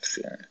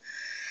olacaktır yani.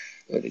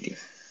 Öyle diyeyim.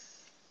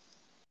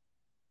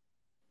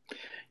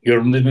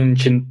 Yorumladığın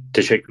için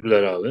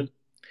teşekkürler abi.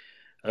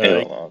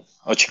 Eyvallah abi.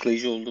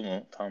 Açıklayıcı oldu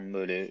mu? Tam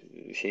böyle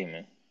şey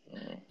mi?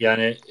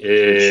 Yani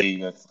Bir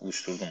şey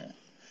oluşturdu mu?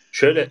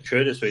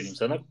 şöyle söyleyeyim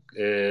sana.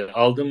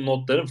 Aldığım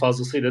notların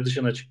fazlasıyla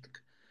dışına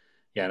çıktık.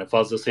 Yani Okey.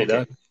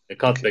 fazlasıyla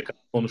kat Okey. be kat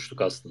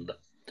konuştuk aslında.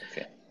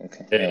 Okey.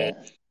 Okey. E,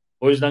 Eyvallah.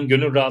 O yüzden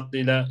gönül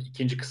rahatlığıyla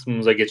ikinci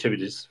kısmımıza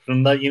geçebiliriz.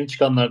 Fırında yeni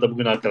çıkanlarda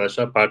bugün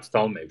arkadaşlar Party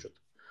Town mevcut.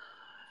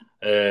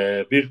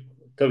 Bir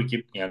tabii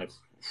ki yani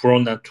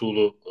frontend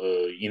tool'u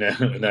yine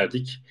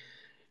önerdik.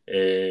 Ee,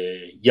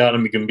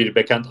 Yarın bir gün bir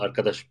backend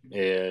arkadaş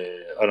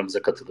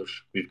aramıza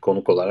katılır bir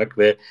konuk olarak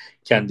ve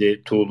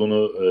kendi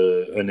tool'unu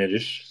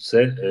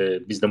önerirse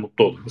biz de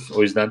mutlu oluruz.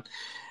 O yüzden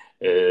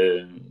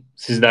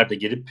Sizler de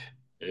gelip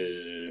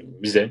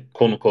bize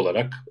konuk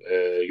olarak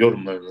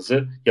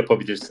yorumlarınızı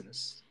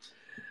yapabilirsiniz.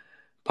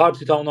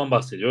 Party Town'dan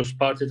bahsediyoruz.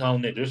 Party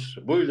Town nedir?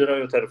 Bu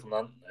Illyrio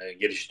tarafından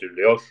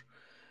geliştiriliyor.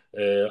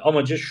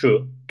 Amacı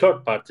şu: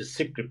 third party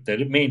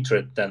scriptleri main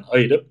thread'den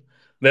ayırıp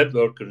web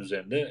worker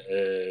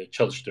üzerinde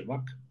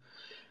çalıştırmak.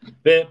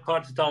 Ve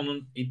Party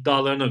Town'un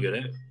iddialarına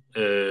göre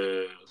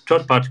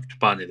third party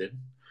kütüphanelerin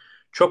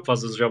çok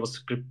fazla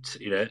JavaScript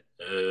ile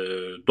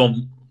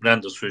DOM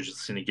render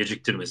sürecini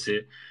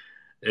geciktirmesi,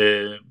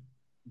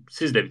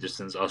 siz de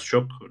bilirsiniz az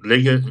çok.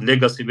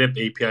 Legacy Web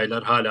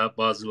API'ler hala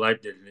bazı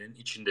library'lerin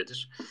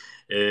içindedir.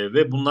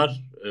 Ve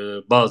bunlar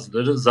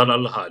bazıları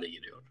zararlı hale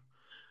geliyor.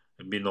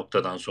 Bir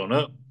noktadan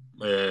sonra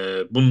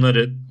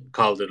bunları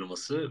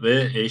kaldırılması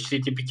ve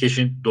HTTP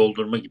cache'in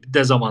doldurma gibi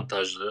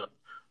dezavantajları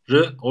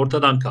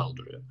ortadan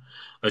kaldırıyor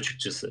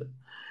açıkçası.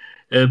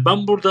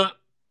 Ben burada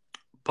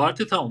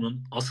Party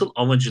Town'un asıl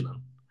amacının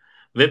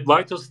Web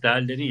Vitals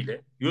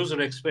değerleriyle user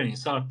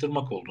experience'i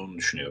arttırmak olduğunu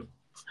düşünüyorum.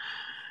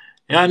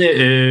 Yani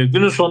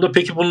günün sonunda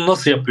peki bunu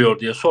nasıl yapıyor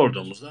diye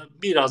sorduğumuzda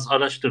biraz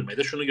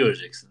araştırmayla şunu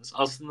göreceksiniz.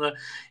 Aslında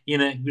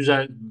yine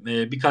güzel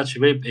birkaç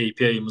web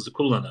API'ımızı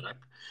kullanarak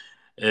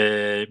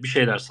bir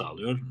şeyler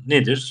sağlıyor.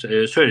 Nedir?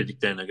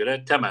 Söylediklerine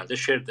göre temelde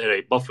shared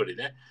array buffer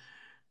ile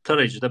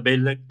tarayıcıda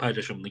bellek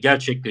paylaşımını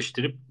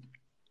gerçekleştirip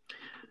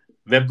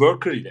web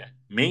worker ile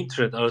main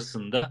thread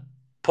arasında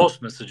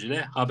post message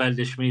ile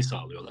haberleşmeyi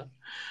sağlıyorlar.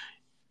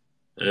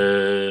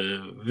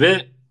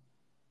 Ve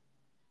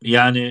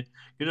yani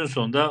günün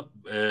sonunda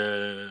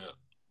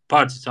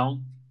Party Town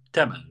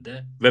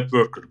temelde web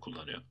worker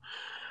kullanıyor.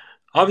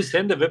 Abi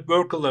senin de web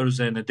worker'lar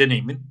üzerine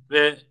deneyimin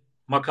ve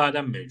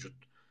makalen mevcut.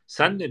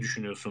 Sen ne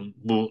düşünüyorsun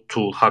bu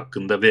tool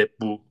hakkında ve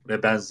bu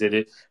ve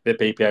benzeri web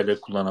API'leri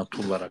kullanan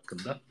tool'lar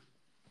hakkında?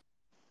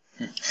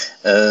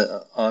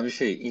 Abi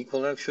ilk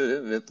olarak şöyle,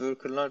 web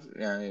worker'lar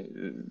yani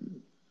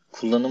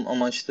kullanım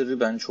amaçları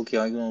ben çok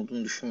yaygın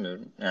olduğunu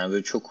düşünmüyorum. Yani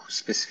böyle çok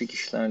spesifik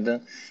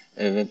işlerde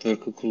web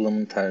worker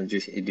kullanımı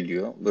tercih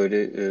ediliyor.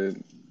 Böyle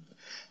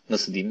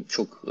nasıl diyeyim,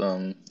 çok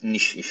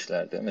niş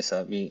işlerde.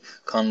 Mesela bir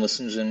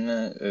kanvasın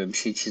üzerine bir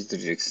şey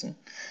çizdireceksin.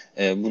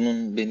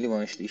 Bunun belli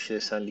başlı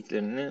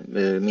işlevselliklerini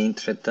main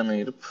thread'den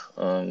ayırıp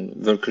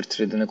worker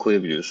thread'ine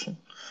koyabiliyorsun.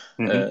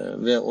 Hı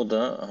hı. Ve o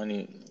da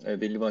hani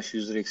belli başlı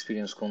user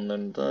experience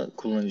konularında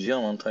kullanıcıya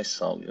avantaj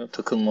sağlıyor.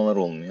 Takılmalar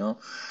olmuyor.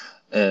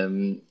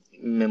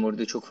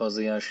 Memoride çok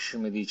fazla yer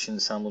şişirmediği için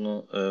sen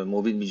bunu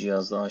mobil bir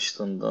cihazda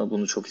açtığında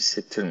bunu çok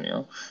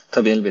hissettirmiyor.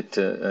 Tabii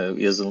elbette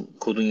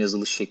kodun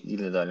yazılış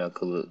şekliyle de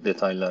alakalı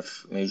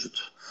detaylar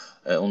mevcut.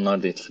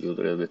 Onlar da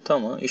etkiliyordur elbette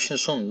ama işin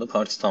sonunda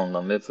Party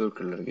Town'dan web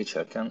worker'lara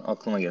geçerken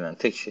aklıma gelen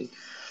tek şey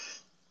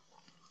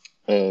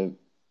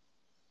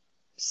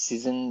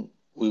sizin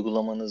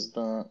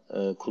uygulamanızda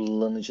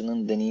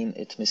kullanıcının deneyim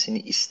etmesini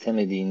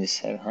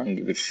istemediğiniz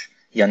herhangi bir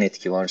yan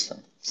etki varsa,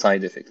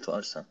 side effect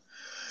varsa,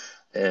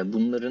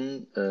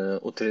 bunların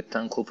o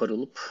thread'den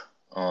koparılıp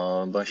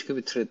başka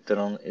bir thread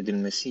devam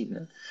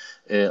edilmesiyle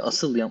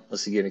asıl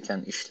yapması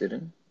gereken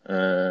işlerin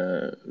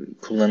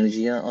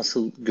kullanıcıya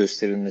asıl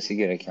gösterilmesi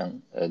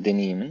gereken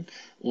deneyimin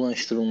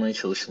ulaştırılmaya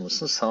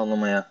çalışılmasını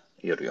sağlamaya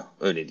yarıyor.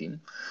 Öyle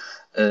diyeyim.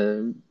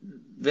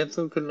 Web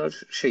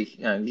worker'lar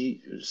yani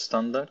bir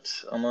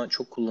standart ama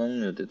çok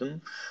kullanılmıyor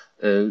dedim.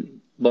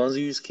 Bazı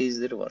use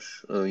case'leri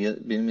var.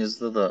 Benim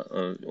yazıda da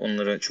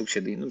onlara çok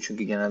değindim.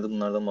 Çünkü genelde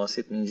bunlardan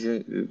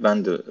bahsetmeyince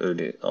ben de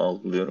öyle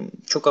algılıyorum.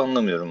 Çok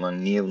anlamıyorum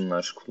hani niye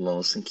bunlar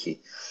kullanılsın ki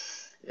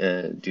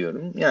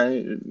diyorum.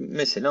 Yani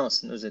mesela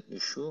aslında özetle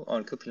şu: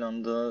 arka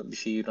planda bir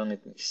şeyi run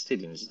etmek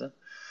istediğimizde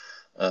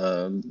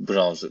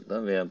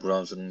browser'da veya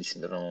browser'ın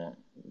içinde run olan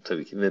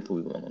tabii ki web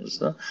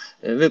uygulamanızda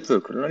web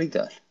worker'lar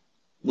ideal.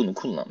 Bunu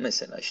kullan.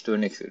 Mesela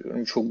örnek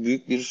veriyorum. Çok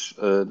büyük bir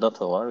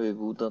data var ve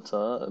bu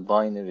data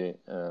binary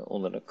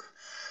olarak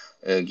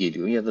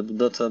geliyor. Ya da bu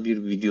data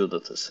bir video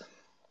datası.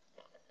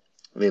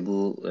 Ve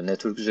bu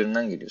network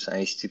üzerinden geliyor.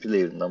 Sen HTTP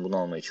layer'ından bunu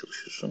almaya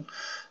çalışıyorsun.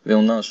 Ve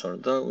ondan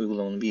sonra da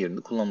uygulamanın bir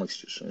yerinde kullanmak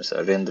istiyorsun.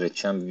 Mesela render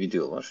edeceğin bir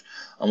video var.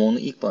 Ama onu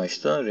ilk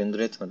başta render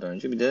etmeden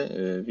önce bir de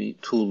bir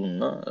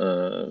tool'unla,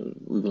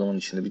 uygulamanın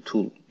içinde bir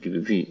tool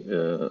gibi bir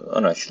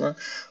araçla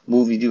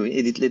bu videoyu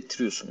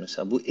editlettiriyorsun.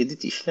 Mesela bu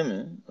edit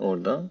işlemi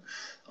orada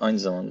aynı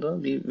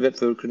zamanda bir web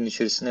worker'ın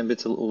içerisine embed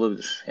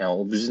olabilir. Yani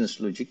o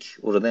business logic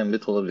orada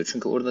embed olabilir.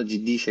 Çünkü orada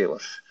ciddi şey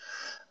var.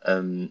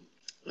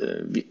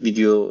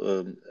 Video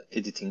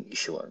editing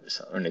işi var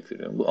mesela, örnek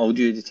veriyorum. Bu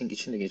audio editing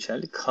için de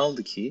geçerli.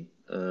 Kaldı ki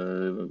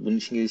bunun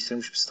için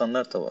geliştirilmiş bir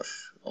standart da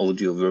var.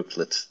 Audio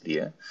Worklet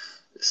diye.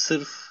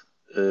 Sırf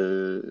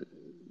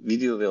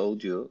video ve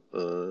audio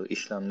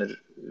işlemler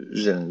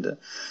üzerinde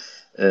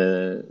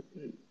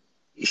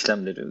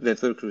işlemleri web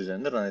worker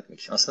üzerinde run etmek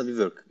için. Aslında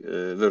bir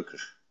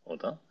worker o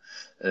da.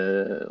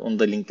 Onu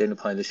da linklerini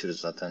paylaşırız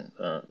zaten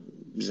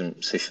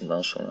bizim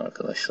session'dan sonra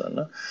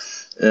arkadaşlarla.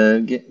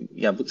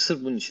 Yani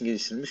sırf bunun için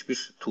geliştirilmiş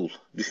bir tool.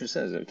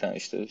 Düşünsenize bir tane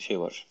şey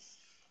var.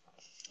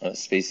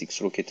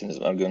 SpaceX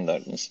roketiniz var,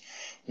 gönderdiniz.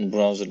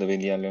 Browser'da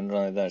belli yerlerini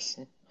run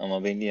edersin.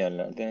 Ama belli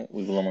yerlerde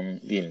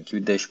uygulamanın diyelim ki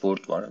bir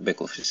dashboard var,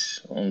 back office.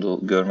 Onu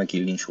da görmek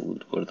ilginç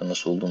olurdu. Bu arada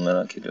nasıl olduğunu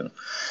merak ediyorum.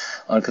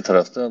 Arka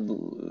tarafta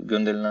bu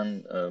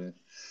gönderilen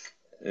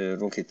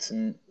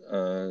roketin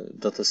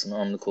datasını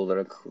anlık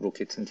olarak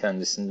roketin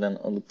kendisinden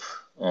alıp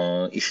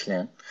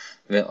işleyen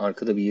ve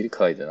arkada bir yeri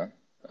kaydeden,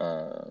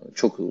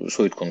 çok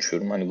soyut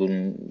konuşuyorum. Hani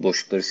bunun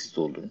boşlukları siz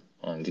doldurun.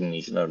 Yani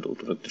dinleyiciler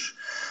doldurabilir.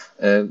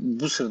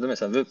 Bu sırada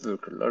mesela web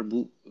worker'lar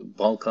bu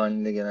bulk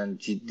halinde gelen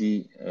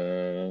ciddi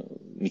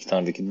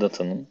miktardaki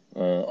datanın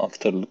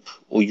aktarılıp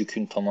o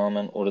yükün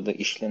tamamen orada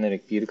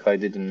işlenerek bir yeri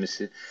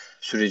kaydedilmesi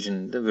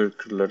sürecinde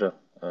worker'lara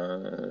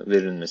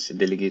verilmesi,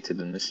 delegate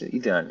edilmesi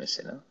ideal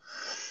mesela.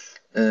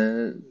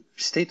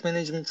 State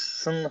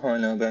management'ın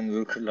hala ben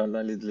worker'larla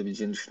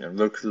halledilebileceğini düşünüyorum.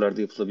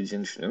 Worker'larda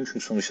yapılabileceğini düşünüyorum.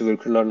 Çünkü sonuçta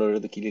worker'larla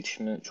aradaki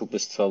iletişimi çok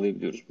basit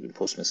sağlayabiliyoruz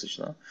post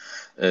message'la.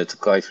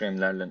 Tıpkı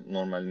iframe'lerle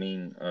normal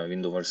main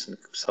window arasında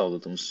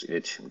sağladığımız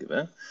iletişim gibi.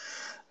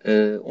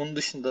 Onun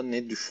dışında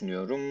ne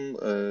düşünüyorum?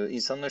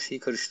 İnsanlar şeyi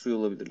karıştırıyor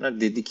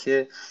olabilirler.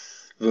 Dedike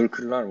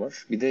worker'lar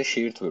var. Bir de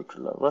shared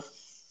worker'lar var.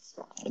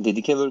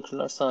 Dedike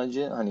worker'lar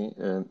sadece hani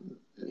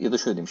ya da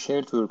şöyle diyeyim,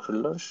 shared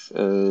worker'lar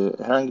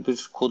herhangi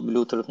bir kod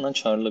bloğu tarafından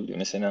çağrılabiliyor.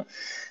 Mesela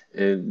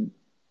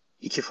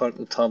iki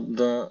farklı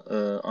tabda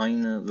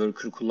aynı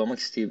worker'ı kullanmak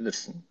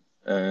isteyebilirsin.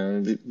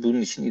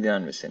 Bunun için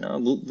ideal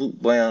mesela. Bu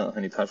bayağı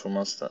hani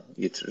performans da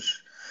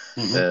getirir.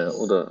 Hı hı.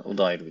 O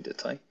da ayrı bir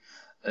detay.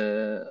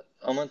 Ee,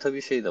 Ama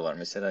tabii şey de var.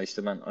 Mesela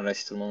işte ben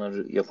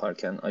araştırmalar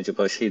yaparken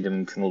acaba şey de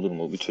mümkün olur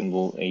mu? Bütün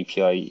bu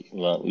API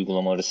ile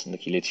uygulama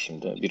arasındaki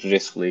iletişimde, bir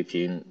RESTful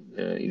API'nin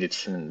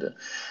iletişiminde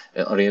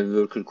araya bir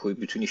worker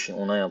koyup bütün işi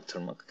ona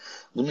yaptırmak.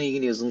 Bununla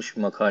ilgili yazılmış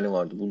bir makale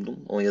vardı, buldum.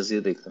 O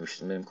yazıya da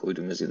eklemiştim. Benim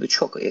koyduğum yazıya da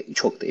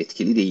çok da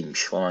etkili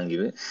değilmiş falan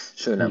gibi Hı.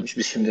 söylenmiş.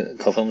 Biz şimdi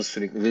kafamız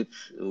sürekli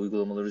web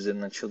uygulamalar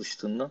üzerinden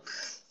çalıştığından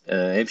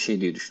hep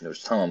şey diye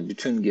düşünüyoruz. Tamam,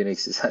 bütün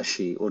gereksiz her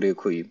şeyi oraya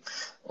koyayım.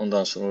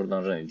 Ondan sonra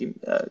oradan run edeyim.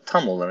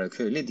 Tam olarak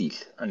öyle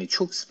değil. Hani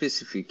çok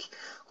spesifik,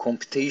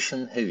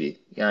 computation heavy,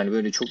 yani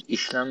böyle çok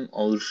işlem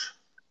ağır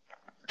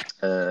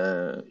e,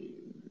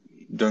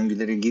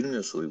 döngülere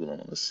girmiyorsa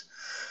uygulamanız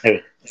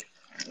Evet.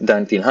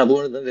 denk değil. Ha, bu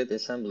arada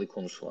WebAssembly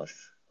konusu var.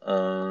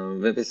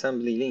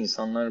 WebAssembly ile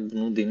insanlar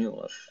bunu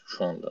deniyorlar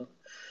şu anda.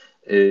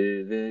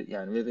 Ve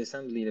yani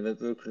WebAssembly ile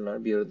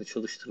WebWorker'lar bir arada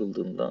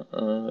çalıştırıldığında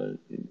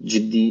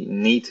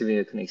ciddi native'e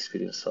yakın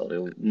experience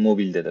sağlıyor.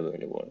 Mobilde de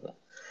böyle bu arada.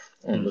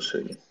 Onu Hı. da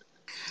söyleyeyim.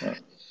 Ha.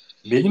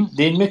 Benim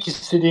değinmek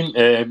istediğim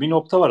bir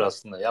nokta var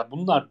aslında. Ya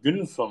bunlar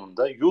günün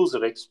sonunda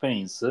user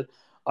experience'ı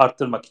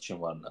arttırmak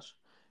için varlar.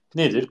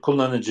 Nedir?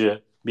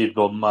 Kullanıcı bir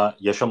donma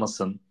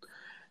yaşamasın,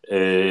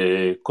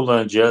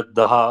 kullanıcıya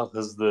daha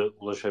hızlı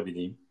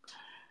ulaşabileyim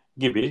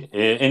gibi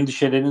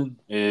endişelerin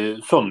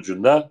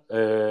sonucunda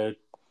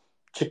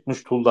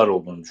çıkmış tool'lar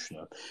olduğunu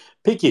düşünüyorum.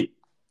 Peki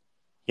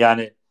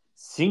yani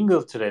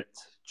single thread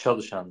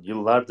çalışan,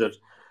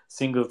 yıllardır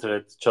single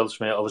thread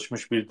çalışmaya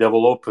alışmış bir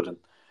developer'ın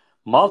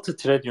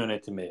multi-thread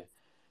yönetimi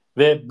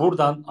ve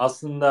buradan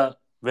aslında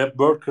web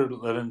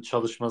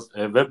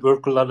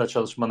worker'larla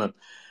çalışmanın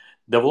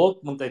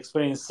development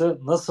experience'ı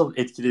nasıl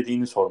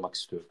etkilediğini sormak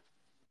istiyorum.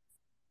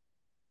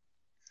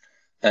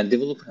 Yani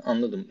develop,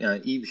 anladım.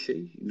 Yani iyi bir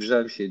şey,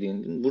 güzel bir şey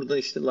değindin. Burada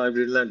işte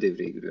library'ler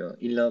devreye giriyor.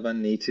 İlla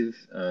ben native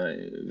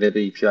web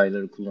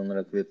API'ları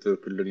kullanarak web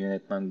worker'ları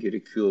yönetmem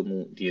gerekiyor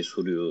mu diye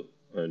soruyor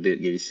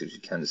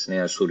geliştirici kendisine,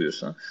 eğer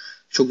soruyorsa.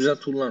 Çok güzel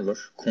tool'lar var.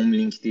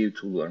 Comlink diye bir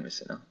tool var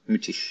mesela.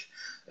 Müthiş.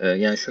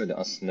 Yani şöyle,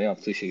 aslında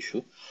yaptığı şey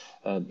şu.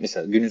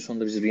 Mesela günün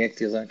sonunda biz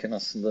React yazarken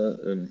aslında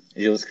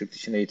JavaScript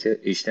için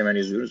HTML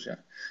yazıyoruz ya.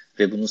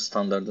 Ve bunun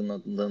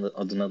standardının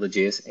adına da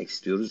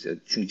JSX diyoruz ya.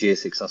 Çünkü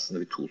JSX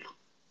aslında bir tool.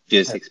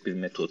 Evet, JSX bir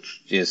metot,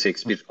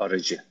 JSX bir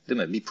aracı,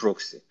 değil mi? Bir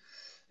proxy.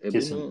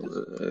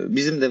 kesinlikle.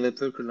 Bizim de web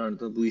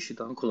worker'larda bu işi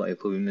daha kolay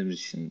yapabilmemiz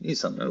için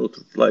insanlar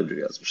oturup library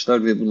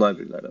yazmışlar ve bu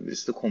library'lerden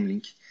birisi de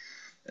Comlink.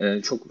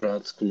 Çok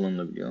rahat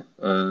kullanılabiliyor.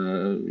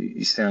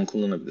 İsteyen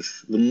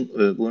kullanabilir.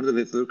 Bu arada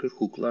web worker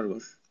hook'lar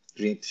var.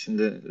 React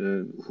şimdi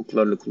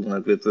hook'larla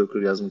kullanarak web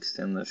worker yazmak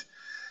isteyenler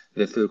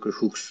web worker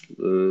hooks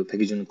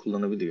package'ini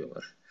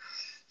kullanabiliyorlar,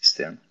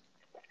 isteyen.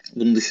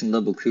 Bunun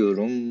dışında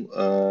bakıyorum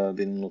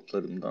benim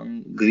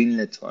notlarımdan.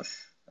 Greenlet var.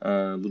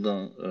 Bu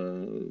da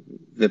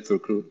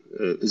webworker,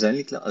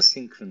 özellikle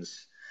asenkron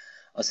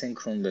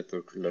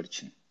webworker'lar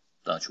için.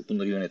 Daha çok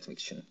bunları yönetmek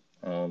için.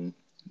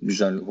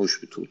 Güzel,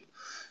 hoş bir tool.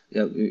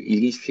 Ya,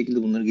 ilginç bir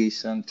şekilde bunları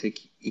geliştiren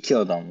tek iki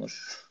adam var.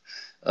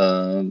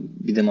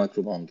 Bir de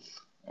Microbundle.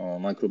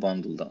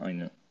 Microbundle da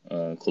aynı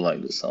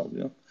kolaylığı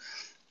sağlıyor.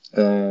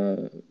 Ee,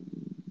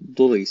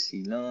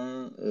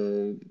 Dolayısıyla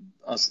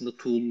aslında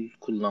tool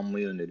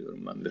kullanmayı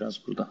öneriyorum ben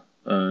biraz burada.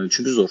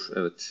 Çünkü zor,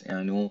 evet.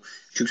 Yani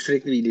çünkü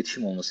sürekli bir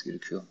iletişim olması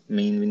gerekiyor.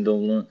 Main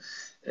window'la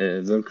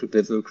web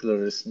worker'lar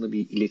arasında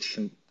bir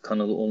iletişim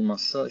kanalı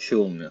olmazsa şey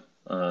olmuyor.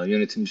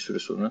 Yönetim bir süre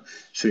sonra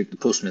sürekli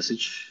post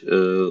message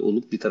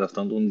olup bir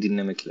taraftan da onu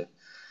dinlemekle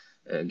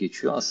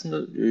geçiyor.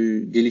 Aslında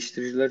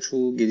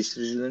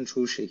geliştiricilerin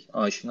çoğu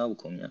aşina bu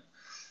konuya.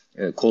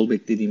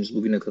 Callback dediğimiz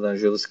bugüne kadar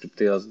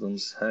JavaScript'te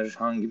yazdığımız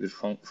herhangi bir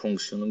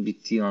fonksiyonun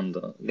bittiği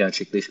anda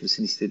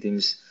gerçekleşmesini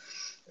istediğimiz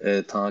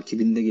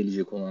takibinde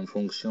gelecek olan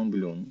fonksiyon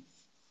bloğunu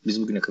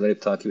biz bugüne kadar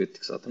hep takip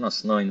ettik zaten.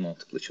 Aslında aynı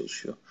mantıkla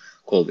çalışıyor.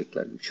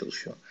 Callback'ler gibi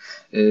çalışıyor.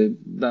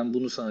 Ben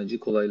bunu sadece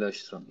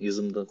kolaylaştıran,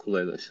 yazımda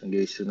kolaylaştıran,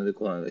 geliştirmede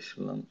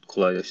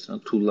kolaylaştıran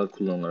tool'lar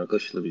kullanılarak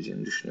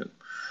aşılabileceğini düşünüyorum.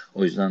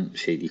 O yüzden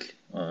şey değil,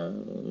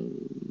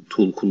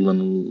 tool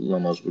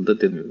kullanılamaz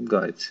burada demiyorum.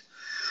 Gayet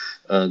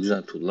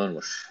güzel tool'lar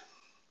var.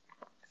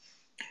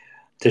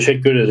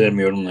 Teşekkür ederim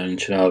yorumların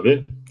için abi.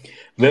 Eyvallah.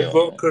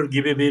 Webworker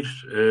gibi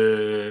bir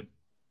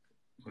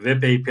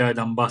Web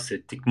API'den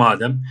bahsettik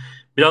madem.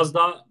 Biraz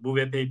daha bu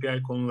Web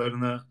API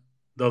konularına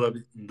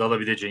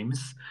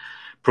dalabileceğimiz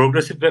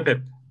Progressive Web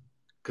App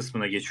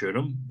kısmına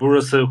geçiyorum.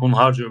 Burası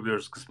hunharca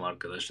övüyoruz kısmı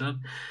arkadaşlar.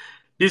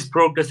 Biz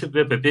Progressive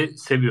Web App'i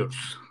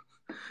seviyoruz.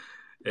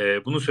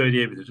 Bunu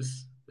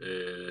söyleyebiliriz.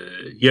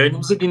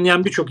 Yayınımızı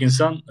dinleyen birçok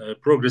insan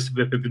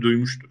Progressive Web App'i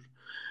duymuştur.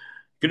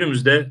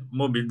 Günümüzde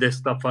mobil,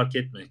 desktop fark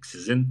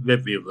etmeksizin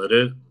web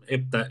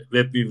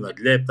view'lar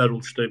ile app'ler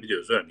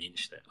oluşturabiliyoruz. Örneğin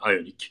işte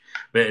Ionic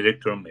ve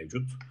Electron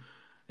mevcut.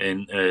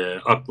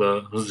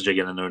 Akla hızlıca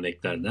gelen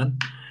örneklerden.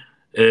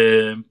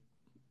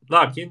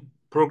 Lakin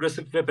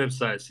Progressive Web App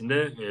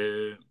sayesinde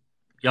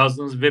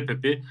yazdığınız web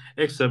app'i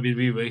ekstra bir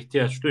view'e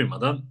ihtiyaç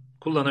duymadan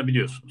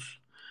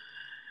kullanabiliyorsunuz.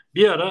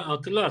 Bir ara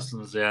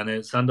hatırlarsınız,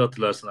 yani sen de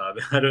hatırlarsın abi.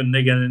 Her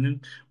önüne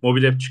gelenin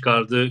mobil app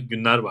çıkardığı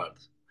günler vardı.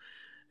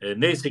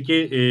 Neyse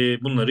ki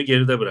bunları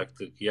geride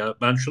bıraktık. Ya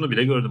ben şunu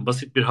bile gördüm.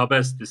 Basit bir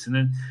haber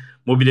sitesinin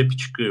mobil app'i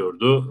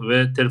çıkıyordu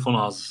ve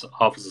telefon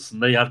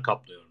hafızasında yer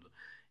kaplıyordu.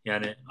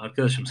 Yani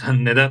arkadaşım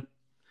sen neden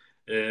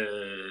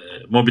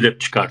mobil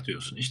app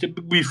çıkartıyorsun? İşte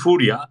bir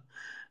furya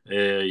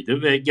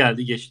idi ve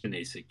geldi geçti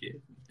neyse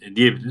ki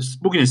diyebiliriz.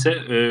 Bugün ise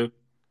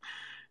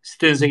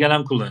sitenize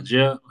gelen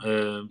kullanıcıya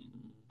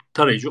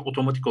tarayıcı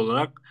otomatik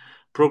olarak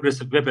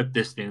Progressive Web App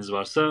desteğiniz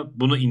varsa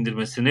bunu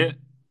indirmesini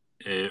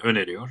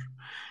öneriyor.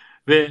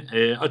 Ve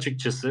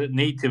açıkçası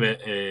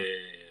native'e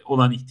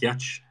olan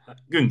ihtiyaç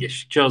gün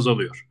geçtikçe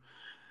azalıyor.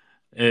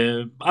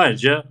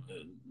 Ayrıca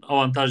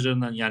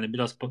avantajlarından yani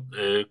biraz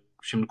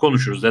şimdi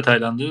konuşuruz,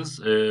 detaylandırırız.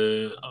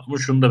 Ama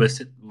şunu da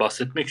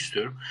bahsetmek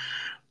istiyorum.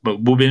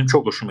 Bu benim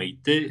çok hoşuma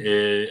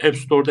gitti. App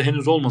Store'da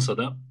henüz olmasa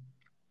da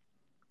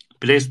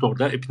Play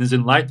Store'da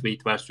app'inizin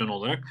lightweight versiyonu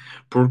olarak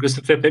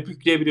Progressive Web App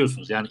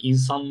yükleyebiliyorsunuz. Yani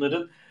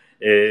insanların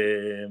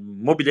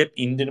mobil app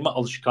indirme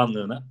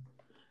alışkanlığına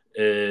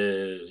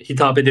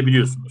hitap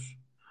edebiliyorsunuz.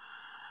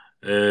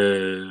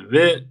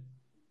 Ve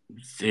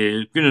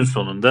günün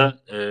sonunda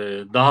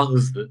daha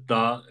hızlı,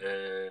 daha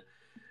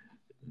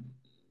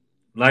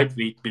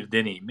lightweight bir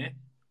deneyimi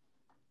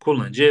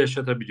kullanıcıya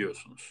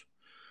yaşatabiliyorsunuz.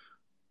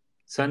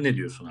 Sen ne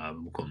diyorsun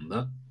abi bu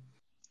konuda?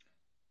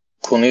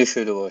 Konuya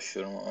şöyle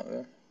başlıyorum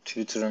abi.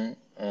 Twitter'ın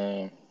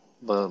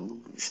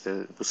işte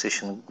bu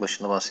session'ın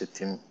başında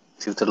bahsettiğim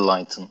Twitter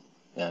Lite'ın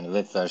yani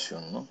web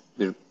versiyonunun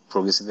bir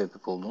Progressive Web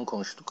App olduğunu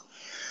konuştuk.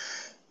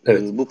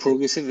 Evet. Bu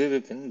Progressive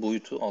Web App'in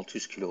boyutu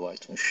 600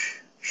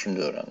 kilobaytmış. Şimdi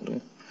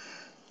öğrendim.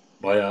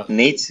 Bayağı,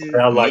 Native,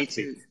 bayağı native,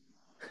 lightweight.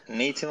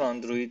 native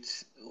Android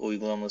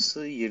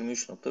uygulaması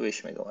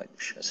 23.5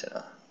 megabaytmış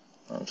mesela.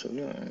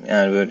 Anlatabiliyor muyum?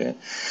 Yani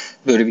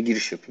böyle bir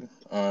giriş yapayım.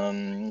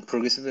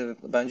 Progressive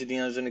Web, bence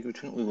dünya üzerindeki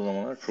bütün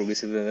uygulamalar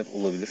Progressive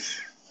Web olabilir.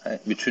 Yani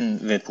bütün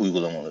web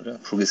uygulamaları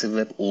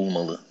Progressive Web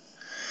olmalı.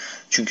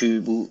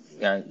 Çünkü bu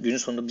yani günün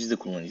sonunda biz de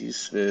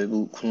kullanıcıyız ve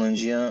bu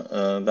kullanıcıya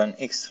ben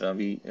ekstra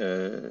bir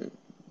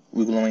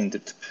uygulama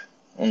indirtip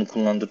onu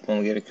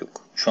kullandırmama gerek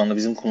yok. Şu anda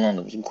bizim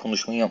kullandığımız, bu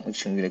konuşmayı yapmak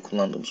için bile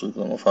kullandığımız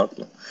uygulama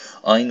farklı.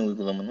 Aynı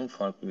uygulamanın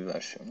farklı bir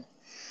versiyonu.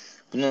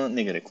 Buna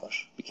ne gerek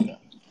var bir kere?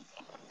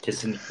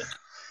 Kesinlikle.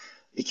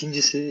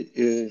 İkincisi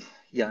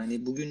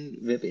yani bugün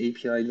web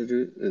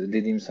API'ları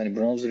dediğimiz hani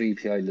browser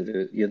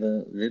API'ları ya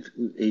da web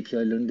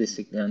API'larını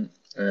destekleyen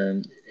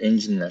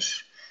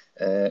engine'ler,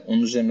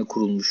 onun üzerine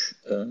kurulmuş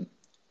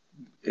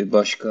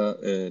başka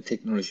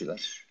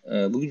teknolojiler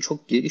bugün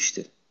çok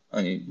gelişti.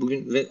 Hani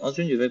bugün ve az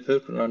önce web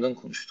worker'lardan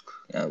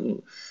konuştuk. Yani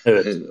bu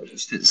Evet.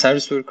 işte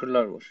service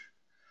worker'lar var.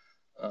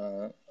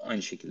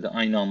 Aynı şekilde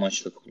aynı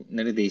amaçla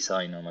neredeyse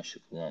aynı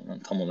amaçla kullanılan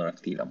tam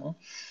olarak değil ama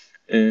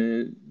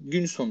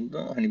gün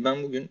sonunda hani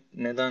ben bugün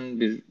neden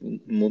bir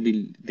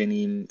mobil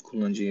deneyim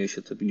kullanıcıya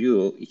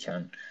yaşatabiliyor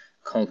iken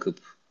kalkıp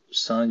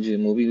sadece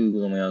mobil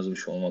uygulama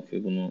yazmış olmak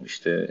ve bunu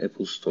işte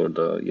Apple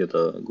Store'da ya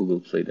da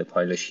Google Play'de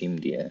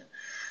paylaşayım diye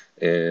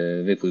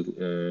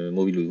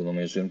mobil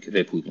uygulama yazıyorum ki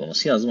web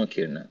uygulaması yazmak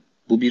yerine.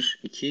 Bu bir.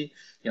 İki,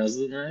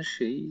 yazdığın her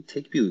şey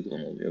tek bir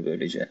uygulama oluyor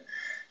böylece.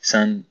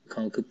 Sen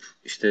kalkıp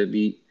işte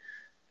bir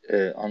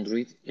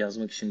Android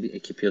yazmak için bir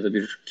ekip ya da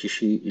bir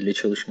kişi ile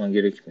çalışman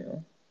gerekmiyor.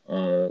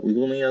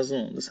 Uygulamayı yazdığın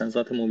anda sen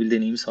zaten mobil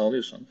deneyimi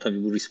sağlıyorsan.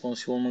 Tabii bu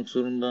responsive olmak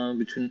zorunda.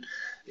 Bütün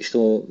işte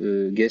o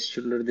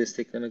gesture'ları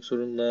desteklemek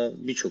zorunda.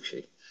 Birçok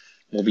şey.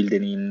 Mobil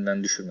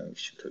deneyiminden düşürmemek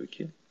için tabii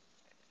ki.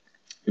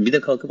 Bir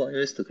de kalkıp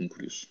iOS takım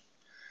kuruyorsun.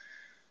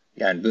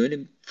 Yani böyle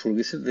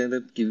progresif web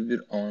app gibi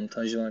bir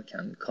avantaj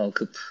varken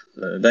kalkıp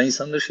ben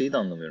insanları şeyi de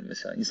anlamıyorum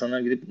mesela. İnsanlar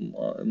gidip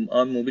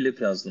abi mobil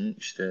app yazdım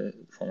işte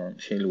falan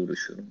şeyle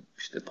uğraşıyorum.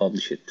 İşte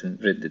publish ettim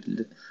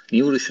reddedildi.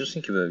 Niye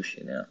uğraşıyorsun ki böyle bir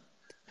şeyle ya?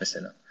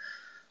 Mesela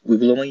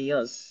uygulamayı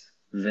yaz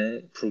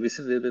ve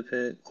progresif web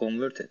app'e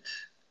convert et.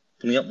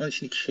 Bunu yapman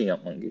için iki şey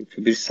yapman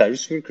gerekiyor. Bir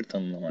service worker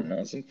tanımlaman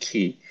lazım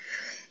ki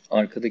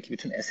arkadaki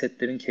bütün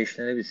assetlerin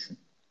cache'lenebilsin.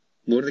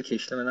 Bu arada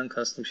cache'lemeden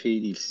kastım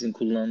şey değil. Sizin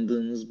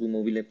kullandığınız bu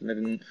mobil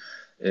app'lerin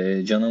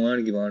canavar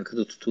gibi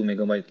arkada tuttuğu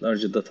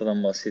megabaytlarca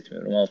datadan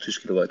bahsetmiyorum. 600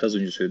 kilobayt az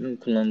önce söyledim.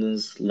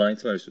 Kullandığınız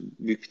light versiyon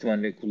büyük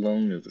ihtimalle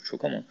kullanılmıyordur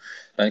çok ama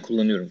ben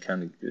kullanıyorum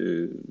kendi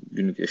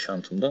günlük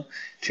yaşantımda.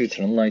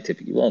 Twitter'ın light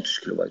app'i gibi 600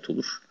 kilobayt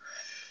olur.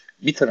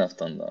 Bir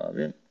taraftan da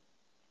abi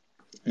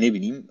ne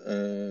bileyim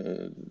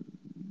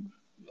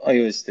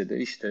iOS'te de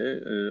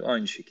işte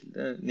aynı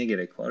şekilde ne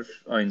gerek var?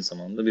 Aynı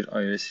zamanda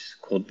bir iOS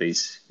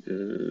codebase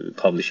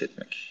publish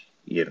etmek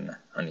yerine.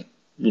 Hani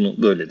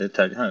bunu böyle de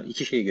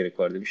iki şeye gerek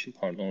var demiştim.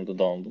 Pardon orada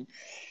dağıldım.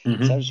 Hı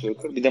hı. Service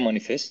Worker bir de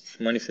manifest.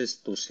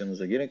 Manifest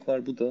dosyanıza gerek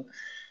var. Bu da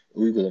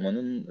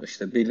uygulamanın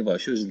işte belli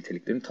başlı öz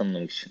niteliklerini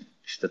tanımlamak için.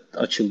 İşte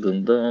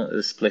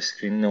açıldığında splash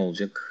screen ne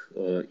olacak?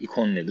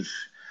 İkon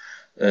nedir?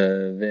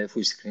 Ve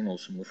full screen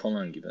olsun mu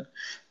falan gibi.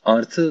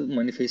 Artı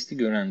manifesti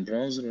gören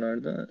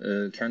browserlarda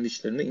kendi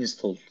içlerinde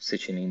install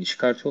seçeneğini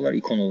çıkartıyorlar.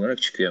 İkon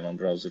olarak çıkıyor ama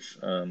browser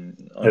Evet.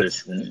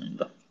 adresi bunun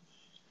yanında.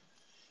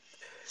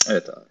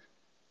 Evet abi.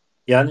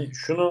 Yani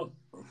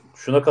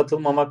şuna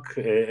katılmamak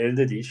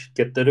elde değil.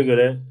 Şirketlere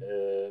göre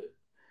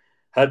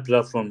her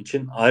platform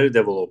için ayrı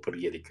developer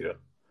gerekiyor.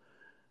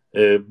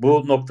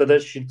 Bu noktada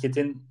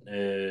şirketin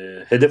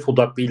hedef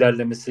odaklı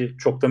ilerlemesi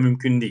çok da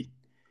mümkün değil.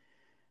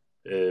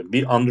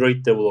 Bir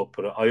Android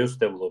developer'ı, iOS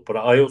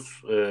developer'ı,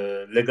 iOS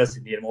Legacy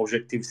diyelim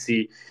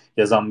Objective-C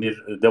yazan bir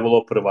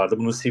developer vardı.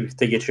 Bunu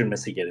Swift'e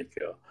geçirmesi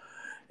gerekiyor.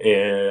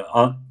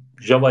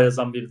 Java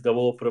yazan bir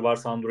developer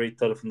varsa Android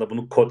tarafında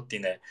bunu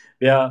Kotlein'e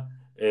veya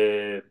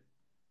e,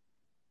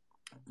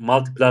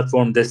 multi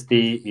platform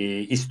desteği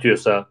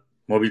istiyorsa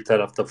mobil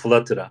tarafta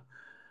Flutter'a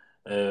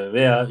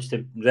veya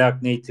işte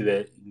React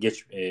Native'e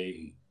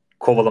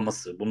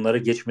kovalaması, bunlara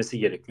geçmesi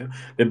gerekiyor.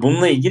 Ve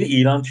bununla ilgili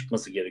ilan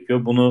çıkması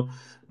gerekiyor.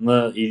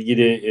 Bununla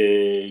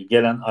ilgili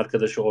gelen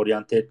arkadaşı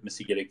oryante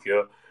etmesi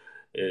gerekiyor.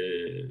 E,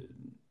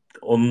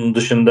 Onun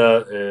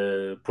dışında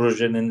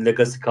projenin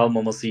legacy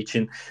kalmaması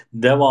için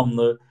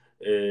devamlı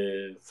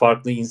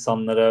farklı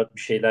insanlara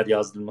bir şeyler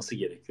yazdırması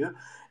gerekiyor.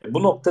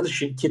 Bu noktada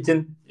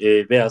şirketin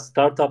veya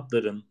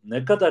startupların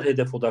ne kadar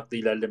hedef odaklı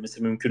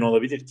ilerlemesi mümkün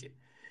olabilir ki?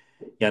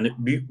 Yani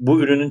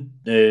bu ürünün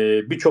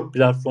birçok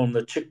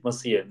platformda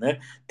çıkması yerine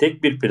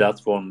tek bir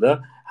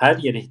platformda her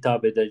yere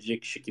hitap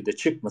edecek şekilde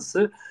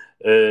çıkması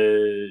e,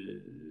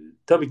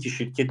 tabii ki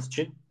şirket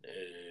için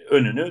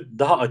önünü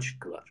daha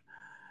açık kılar.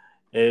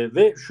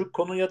 Ve şu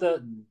konuya da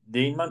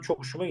değinmen çok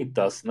hoşuma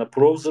gitti aslında.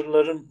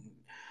 Browser'ların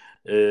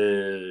e,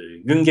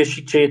 gün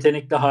geçtikçe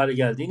yetenekli hale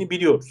geldiğini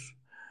biliyoruz.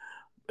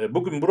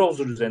 Bugün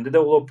browser üzerinde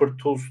Developer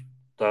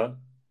Tools'ta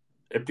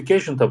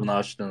application tabını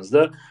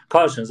açtığınızda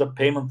karşınıza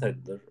payment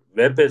handler,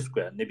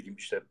 WebSQL, ne bileyim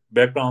işte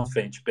background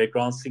fetch,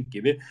 background sync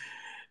gibi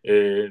e,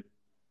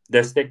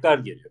 destekler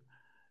geliyor,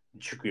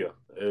 çıkıyor.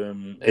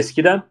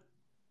 Eskiden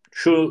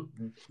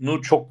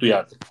şunu çok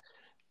duyardık.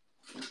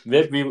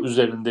 WebView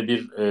üzerinde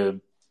bir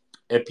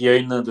app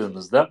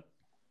yayınladığınızda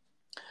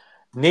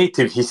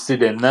native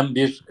hissi denilen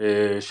bir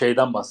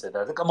şeyden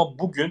bahsederdik. Ama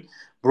bugün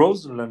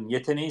browserların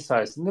yeteneği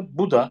sayesinde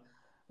bu da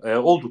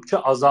oldukça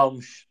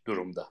azalmış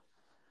durumda.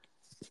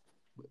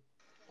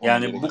 Ona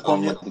Yani gerek bu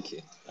konuya kalmadı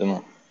ki. Değil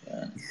mi?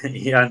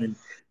 Yani. yani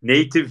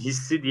native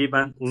hissi diye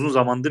ben uzun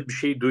zamandır bir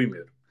şey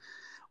duymuyorum.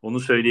 Onu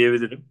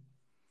söyleyebilirim.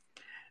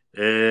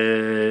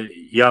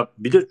 Ya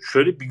bir de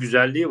şöyle bir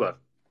güzelliği var.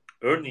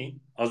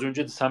 Örneğin az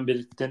önce de sen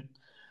belirttin.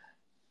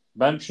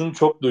 Ben şunu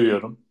çok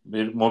duyuyorum.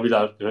 Bir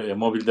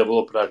mobil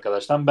developer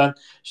arkadaştan. Ben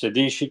işte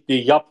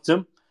değişikliği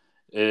yaptım.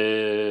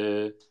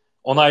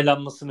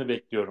 Onaylanmasını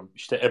bekliyorum.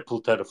 İşte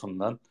Apple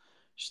tarafından.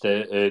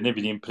 İşte ne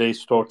bileyim Play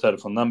Store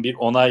tarafından bir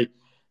onay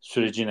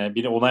sürecine,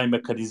 bir onay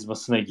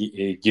mekanizmasına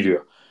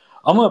giriyor.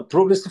 Ama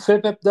progresif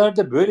web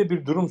app'lerde böyle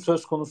bir durum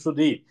söz konusu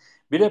değil.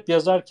 Bir app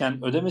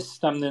yazarken ödeme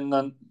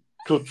sistemlerinden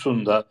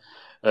tutsun da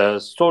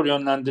store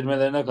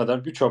yönlendirmelerine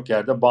kadar birçok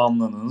yerde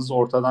bağımlılığınız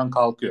ortadan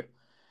kalkıyor.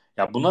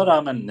 Ya buna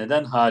rağmen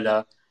neden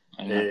hala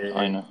Aynen, e,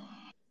 aynen.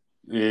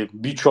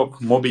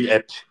 birçok mobil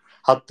app,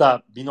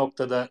 hatta bir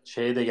noktada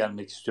şeye de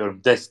gelmek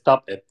istiyorum, desktop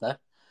app'ler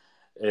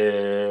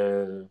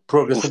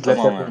progressive Uf web app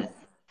tamamen. olmuyor.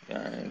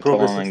 Yani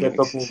Progressive tamamen web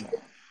app gereksiz.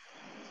 olmuyor.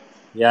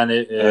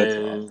 Yani Evet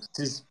abi.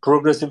 siz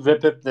progressive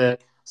web app'le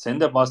senin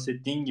de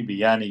bahsettiğin gibi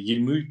yani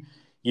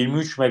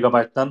 23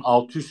 megabayttan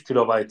 600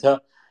 kilobayta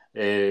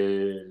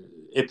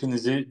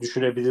app'inizi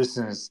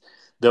düşürebilirsiniz.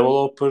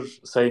 Developer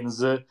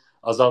sayınızı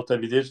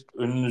azaltabilir,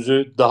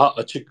 önünüzü daha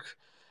açık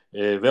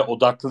ve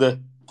odaklı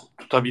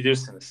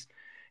tutabilirsiniz.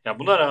 Ya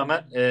buna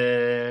rağmen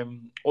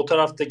o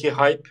taraftaki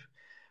hype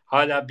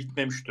hala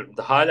bitmemiş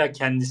durumda. Hala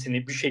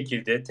kendisini bir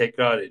şekilde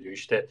tekrar ediyor.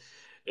 İşte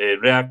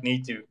React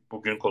Native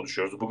bugün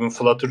konuşuyoruz. Bugün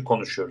Flutter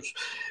konuşuyoruz.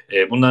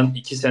 Bundan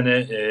 2 sene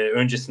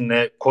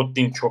öncesinde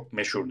Kotlin çok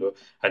meşhurdu.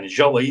 Hani Çok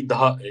Java'yı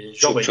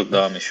çok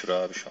daha meşhur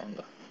abi şu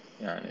anda.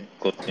 Yani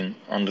Kotlin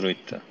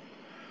Android'de.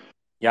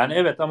 yani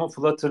evet, ama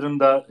Flutter'ın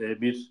da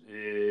bir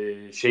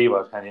şeyi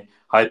var. Hani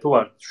hype'ı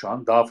var şu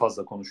an. Daha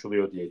fazla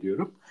konuşuluyor diye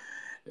diyorum.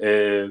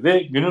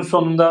 Ve günün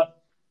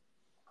sonunda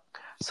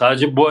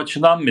sadece bu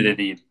açıdan bile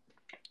değil.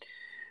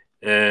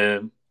 E,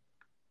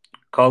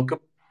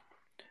 Kalkıp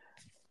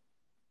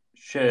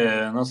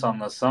nasıl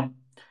anlatsam,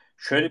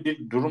 şöyle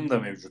bir durum da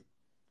mevcut.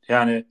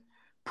 Yani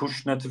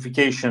push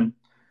notification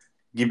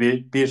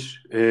gibi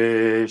bir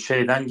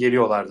şeyden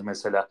geliyorlardı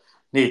mesela.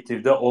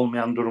 Native'de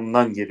olmayan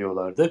durumdan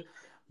geliyorlardı.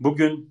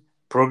 Bugün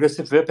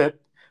Progressive Web App,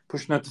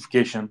 push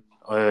notification,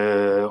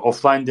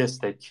 offline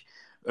destek,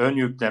 ön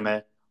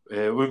yükleme,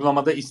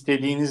 uygulamada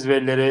istediğiniz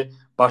verileri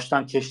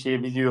baştan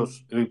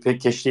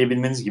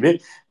cache'leyebilmeniz gibi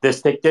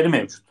destekleri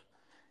mevcut.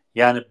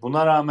 Yani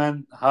buna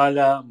rağmen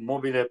hala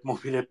mobil app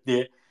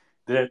diye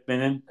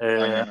diretmenin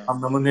Aynen abi.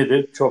 anlamı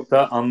nedir? Çok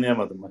da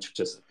anlayamadım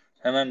açıkçası.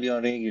 Hemen bir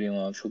araya gireyim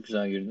abi. Çok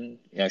güzel girdin.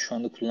 Ya şu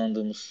anda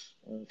kullandığımız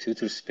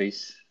Twitter Space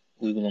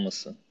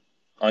uygulaması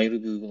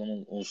ayrı bir uygulama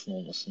olsun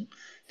olmasın.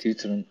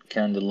 Twitter'ın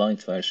kendi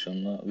light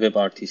versiyonuna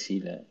WebRTC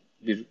ile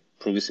bir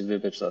progressive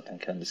web app zaten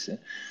kendisi.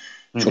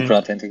 Hı Çok hı.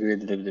 rahat entegre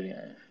edilebilir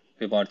yani.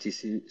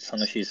 WebRTC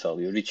sana şey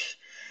sağlıyor. Rich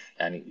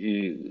yani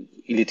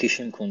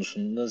iletişim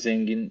konusunda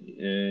zengin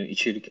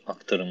içerik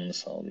aktarımını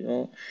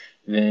sağlıyor.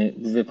 Ve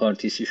bu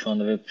WebRTC şu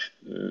anda web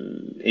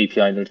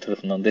API'ları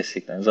tarafından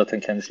desteklenen. Zaten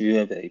kendisi bir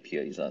web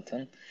API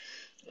zaten.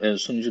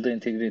 Sunucuda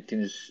entegre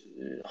ettiğiniz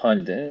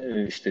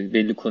halde işte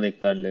belli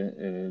kodeklerle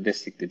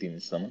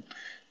desteklediğiniz zaman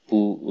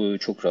bu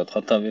çok rahat.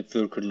 Hatta web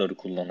worker'ları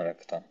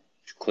kullanarak da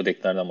şu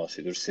kodeklerden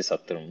bahsediyoruz. Ses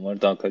aktarımı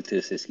var. Daha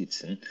kaliteli ses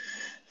gitsin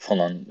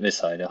falan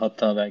vesaire.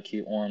 Hatta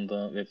belki o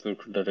anda web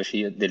worker'lara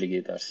şeyi delege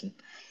edersin.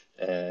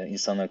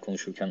 İnsanlar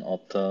konuşurken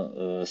altta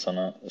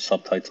sana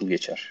subtitle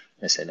geçer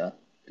mesela.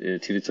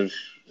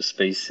 Twitter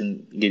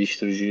Space'in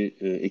geliştirici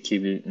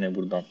ekibine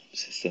buradan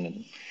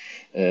seslenelim.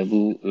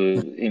 Bu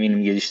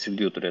eminim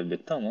geliştiriliyordur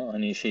elbette ama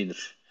hani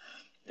şeydir.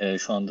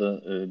 Şu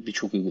anda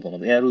birçok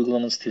uygulamada. Eğer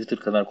uygulamanız Twitter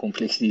kadar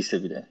kompleks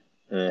değilse bile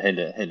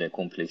hele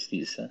kompleks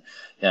değilse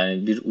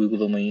yani bir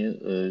uygulamayı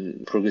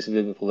progresif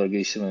web app olarak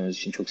geliştirmemiz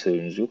için çok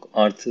sebebimiz yok.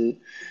 Artı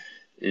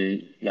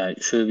yani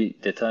şöyle bir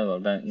detay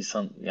var. Ben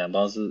yani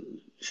bazı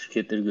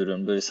şirketleri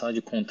görüyorum. Böyle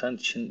sadece content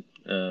için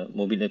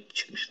mobil app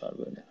çıkmışlar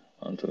böyle.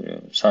 Anlatabiliyor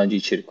muyum? Sadece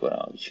içerik var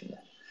abi içinde.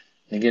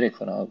 Ne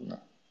gerek var abi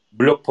buna?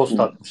 Blog post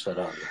Bu atmışlar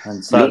abi. Hani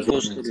blog sadece onun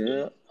için.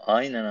 postları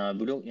aynen abi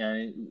blog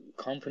yani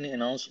company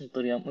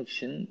announcement'ları yapmak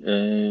için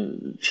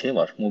şey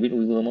var. Mobil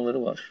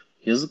uygulamaları var.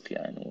 Yazık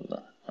yani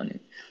orada. Hani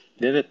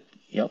evet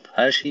yap.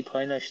 Her şeyi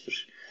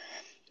paylaştır.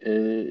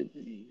 E,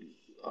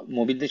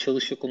 Mobilde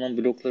çalışacak olan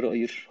blokları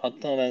ayır.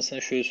 Hatta ben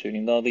sana şöyle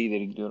söyleyeyim. Daha da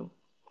ileri gidiyorum.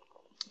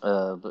 Ee,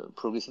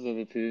 Progressive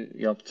Web App'i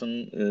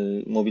yaptın,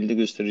 mobilde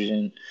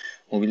göstereceğin,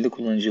 mobilde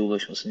kullanıcıya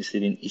ulaşmasını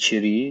istediğin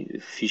içeriği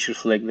feature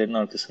flag'lerin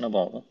arkasına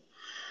bağla.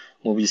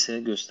 Mobilse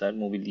göster,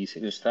 mobil değilse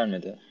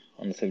gösterme de.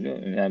 Anlatabiliyor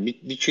muyum? Yani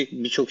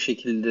birçok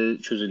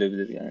şekilde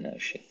çözülebilir yani her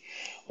şey.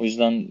 O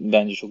yüzden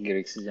bence çok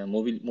gereksiz. Yani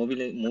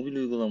mobil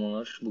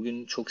uygulamalar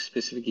bugün çok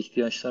spesifik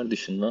ihtiyaçlar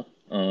dışında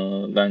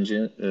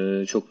bence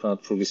çok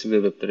rahat progresif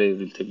web app'lere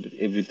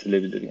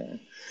evriltilebilir yani.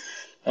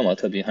 Ama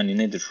tabii hani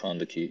nedir şu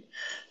andaki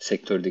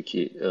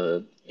sektördeki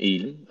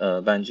eğilim?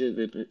 Bence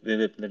web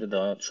app'lere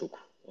daha çok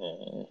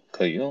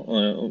kayıyor.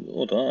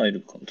 O da ayrı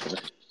bir konu tabii.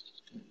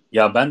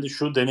 Ya ben de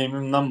şu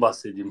deneyimimden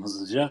bahsedeyim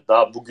hızlıca.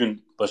 Daha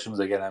bugün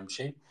başımıza gelen bir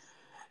şey.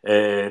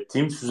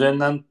 Teams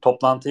üzerinden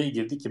toplantıya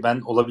girdi ki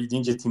ben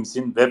olabildiğince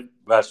Teams'in web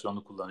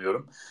versiyonunu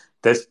kullanıyorum.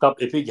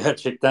 Desktop app'i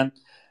gerçekten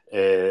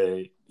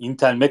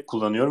Intel Mac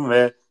kullanıyorum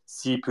ve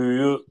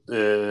CPU'yu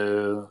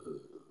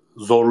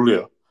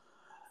zorluyor.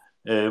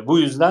 Bu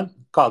yüzden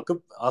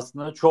kalkıp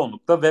aslında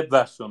çoğunlukla web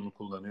versiyonunu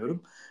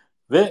kullanıyorum.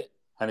 Ve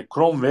hani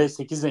Chrome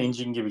V8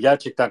 engine gibi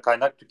gerçekten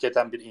kaynak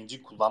tüketen bir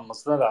engine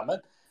kullanmasına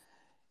rağmen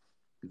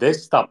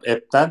desktop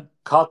app'ten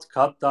kat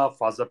kat daha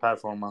fazla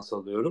performans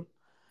alıyorum.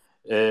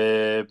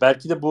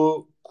 Belki de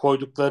bu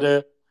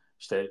koydukları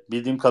işte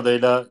bildiğim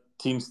kadarıyla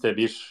Teams'te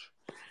bir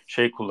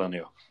şey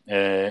kullanıyor.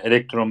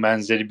 Elektron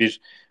benzeri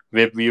bir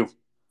WebView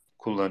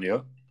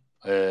kullanıyor.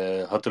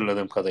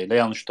 Hatırladığım kadarıyla.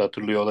 Yanlış da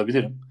hatırlıyor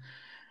olabilirim.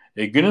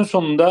 Günün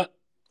sonunda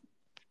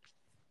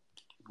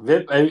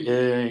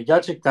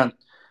gerçekten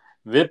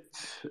web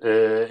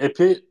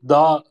app'i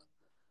daha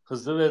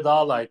hızlı ve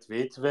daha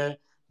lightweight ve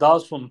daha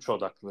sonuç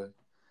odaklı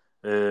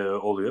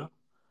oluyor.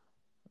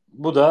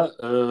 Bu da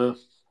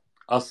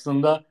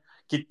aslında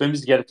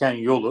gitmemiz gereken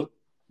yolu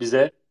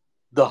bize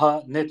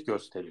daha net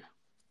gösteriyor.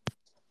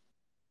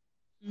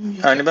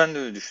 Yani ben de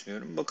öyle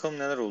düşünüyorum. Bakalım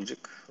neler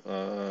olacak.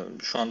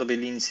 Şu anda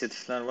belli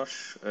inisiyatifler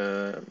var.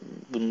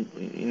 Bunun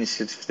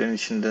inisiyatiflerin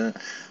içinde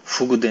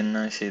Fugu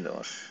denilen şey de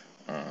var.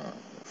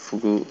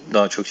 Fugu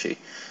daha çok şey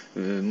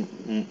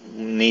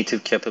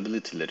native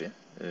capability'leri,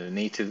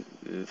 native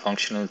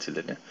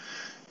functionality'leri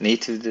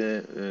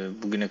Native'de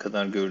bugüne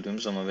kadar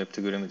gördüğümüz ama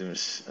web'de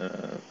göremediğimiz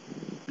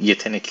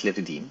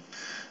yetenekleri diyeyim.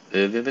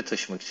 Web'e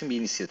taşımak için bir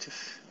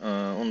inisiyatif.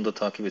 Onu da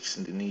takip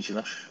etsin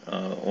dinleyiciler.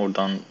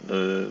 Oradan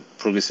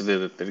progresif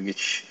web'lere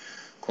geçiş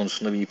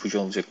konusunda bir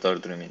ipucu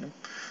alacaklardır eminim.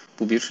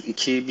 Bu bir.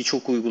 İki,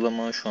 birçok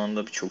uygulama şu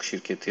anda birçok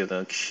şirket ya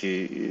da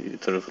kişi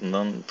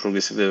tarafından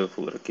progresif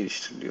web olarak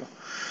geliştiriliyor.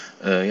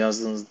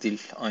 Yazdığınız dil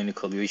aynı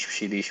kalıyor. Hiçbir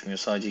şey değişmiyor.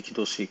 Sadece 2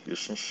 dosya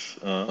ekliyorsunuz.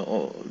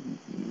 O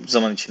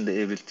zaman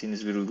içinde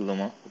evrildiğiniz bir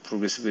uygulama.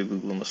 Progresif web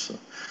uygulaması.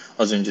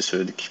 Az önce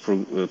söyledik.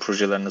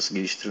 Projeler nasıl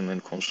geliştirilmeli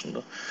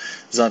konusunda.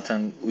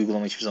 Zaten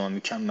uygulama hiçbir zaman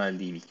mükemmel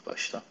değil ilk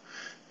başta.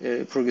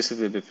 Progresif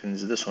web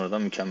app'inizi de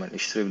sonradan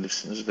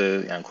mükemmelleştirebilirsiniz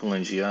ve yani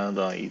kullanıcıya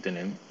daha iyi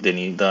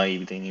daha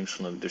iyi bir deneyim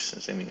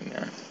sunabilirsiniz eminim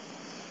yani.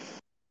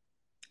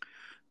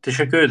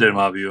 Teşekkür ederim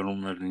abi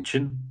yorumların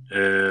için.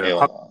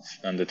 Eyvallah.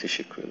 Ben de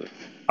teşekkür ederim.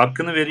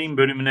 Hakkını vereyim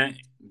bölümüne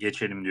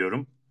geçelim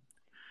diyorum.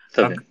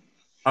 Tabii.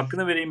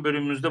 Hakkını vereyim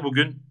bölümümüzde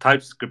bugün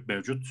TypeScript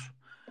mevcut.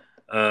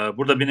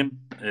 Burada benim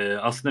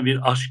aslında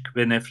bir aşk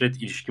ve nefret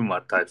ilişkim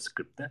var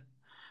TypeScript'te.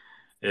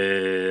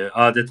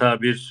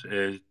 Adeta bir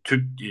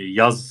Türk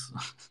yaz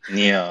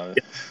Niye abi?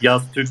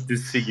 yaz Türk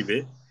dizisi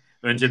gibi.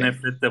 Önce Okay.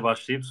 nefretle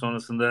başlayıp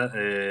sonrasında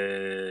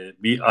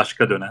bir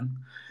aşka dönen,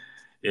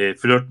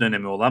 flört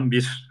dönemi olan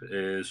bir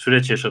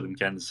süreç yaşadım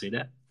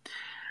kendisiyle.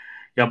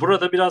 Ya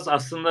burada biraz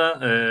aslında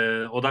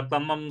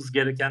odaklanmamız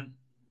gereken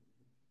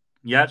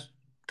yer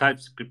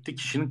TypeScript'te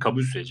kişinin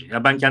kabul süreci.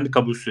 Ya ben kendi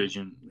kabul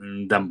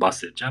sürecimden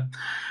bahsedeceğim.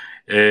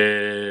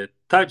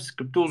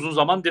 TypeScript'te uzun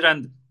zaman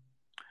direndim.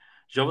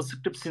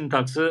 JavaScript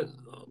sintaksı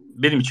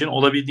benim için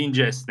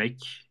olabildiğince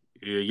esnek,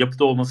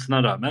 yapıda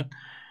olmasına rağmen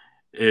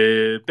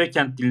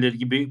backend dilleri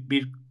gibi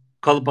bir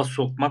kalıba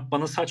sokmak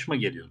bana saçma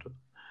geliyordu.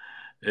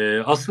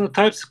 Aslında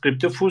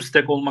TypeScript'te full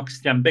stack olmak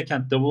isteyen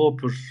backend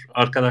developer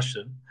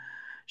arkadaşların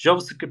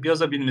JavaScript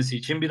yazabilmesi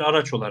için bir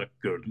araç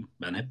olarak gördüm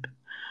ben hep.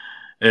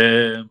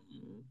 Ee,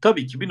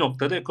 tabii ki bir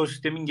noktada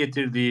ekosistemin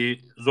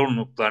getirdiği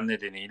zorunluluklar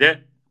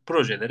nedeniyle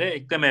projelere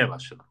eklemeye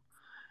başladım.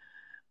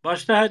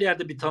 Başta her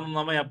yerde bir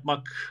tanımlama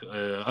yapmak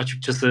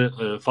açıkçası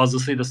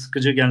fazlasıyla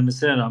sıkıcı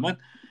gelmesine rağmen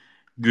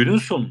günün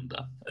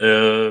sonunda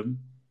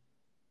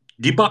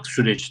debug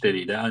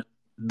süreçleriyle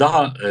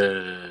daha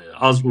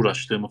az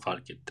uğraştığımı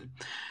fark ettim.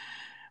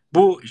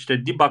 Bu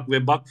işte debug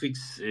ve bug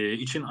fix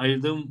için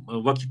ayırdığım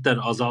vakitler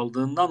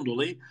azaldığından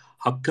dolayı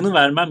hakkını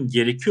vermem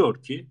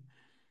gerekiyor ki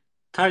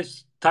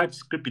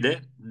TypeScript ile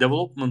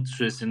development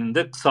süresinin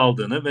de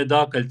kısaldığını ve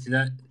daha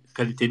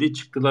kaliteli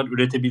çıktılar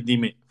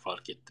üretebildiğimi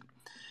fark ettim.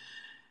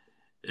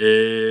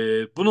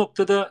 Bu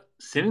noktada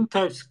senin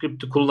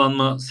TypeScript'i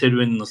kullanma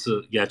serüvenin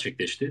nasıl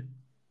gerçekleşti?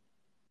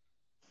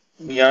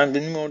 Yani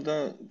benim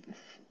orada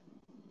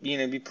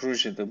yine bir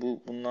projede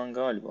bundan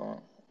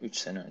galiba 3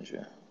 sene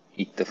önce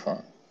ilk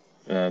defa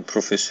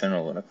profesyonel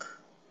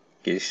olarak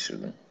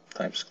geliştirdim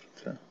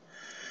TypeScript'i.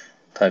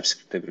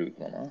 TypeScript'te bir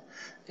uygulama.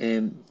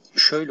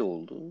 Şöyle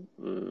oldu.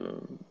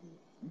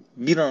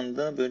 Bir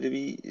anda böyle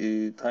bir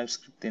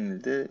TypeScript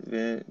denildi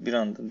ve bir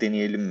anda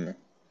deneyelim mi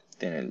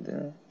denildi.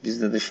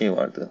 Bizde de şey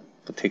vardı.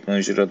 Bu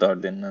teknoloji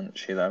radar denilen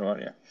şeyler var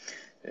ya.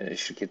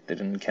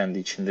 Şirketlerin kendi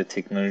içinde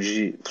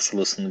teknoloji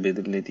pusulasını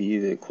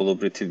belirlediği ve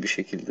kolaboratif bir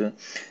şekilde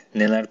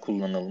neler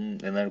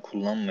kullanalım, neler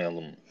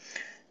kullanmayalım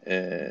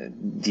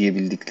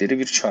diyebildikleri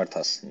bir chart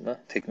aslında. Hı hı.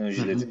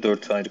 Teknolojileri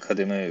 4 ayrı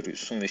kademe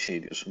ayırıyorsun ve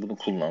şey diyorsun. Bunu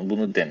kullan,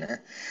 bunu dene,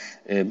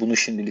 bunu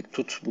şimdilik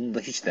tut, bunu da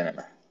hiç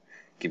deneme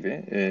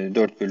gibi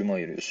 4 bölüme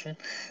ayırıyorsun.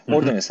 Hı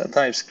Orada hı. mesela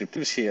TypeScript'i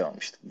bir şeyi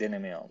almıştık,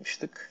 denemeye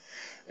almıştık.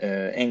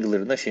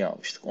 Angular'ı da şey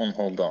almıştık, on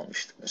hold'a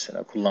almıştık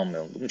mesela,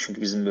 kullanmayalım bunu.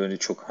 Çünkü bizim böyle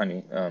çok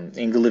hani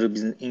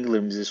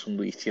Angular'ın bize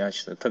sunduğu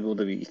ihtiyaçları, tabii o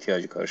da bir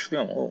ihtiyacı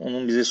karşılıyor ama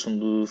onun bize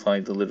sunduğu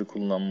faydaları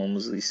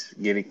kullanmamızı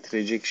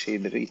gerektirecek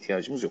şeylere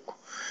ihtiyacımız yok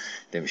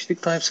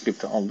demiştik.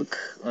 TypeScript'i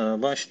aldık.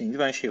 Başlayınca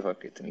ben şeyi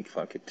fark ettim. İlk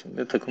fark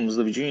ettiğimde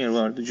takımımızda bir junior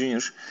vardı.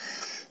 Junior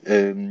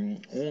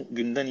o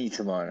günden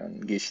itibaren,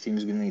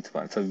 geçtiğimiz günden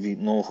itibaren tabii bir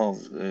know-how,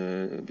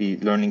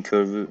 bir learning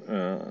curve'ü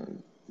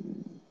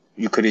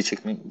yukarıya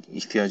çekme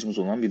ihtiyacımız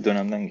olan bir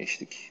dönemden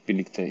geçtik.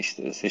 Birlikte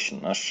işte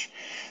session'lar,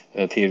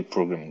 pair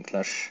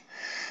programming'ler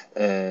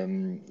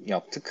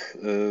yaptık.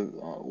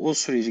 O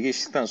süreci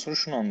geçtikten sonra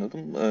şunu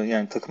anladım.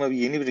 Yani takıma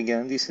yeni biri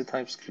geldiyse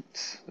TypeScript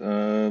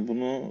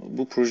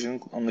bu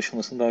projenin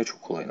anlaşılmasını daha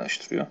çok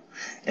kolaylaştırıyor.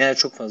 Eğer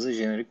çok fazla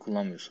jenerik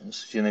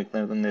kullanmıyorsanız,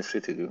 jeneriklerden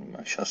nefret ediyorum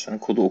ben şahsen.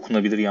 Kodu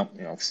okunabilir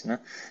yapmıyor aksine.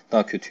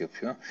 Daha kötü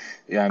yapıyor.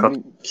 Yani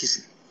bu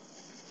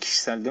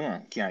kişisel değil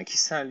mi? Yani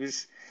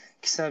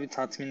kişisel bir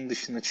tatminin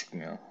dışına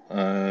çıkmıyor.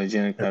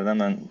 Jeneriklerden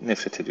ben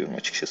nefret ediyorum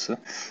açıkçası.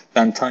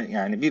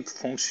 Yani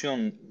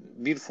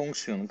bir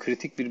fonksiyonun,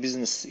 kritik bir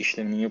business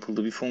işleminin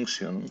yapıldığı bir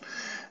fonksiyonun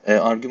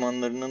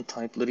argümanlarının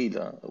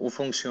type'larıyla o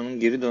fonksiyonun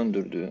geri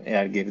döndürdüğü,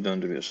 eğer geri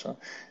döndürüyorsa,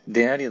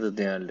 değer ya da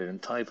değerlerin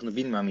type'ını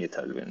bilmem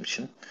yeterli benim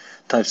için.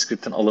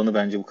 TypeScript'in alanı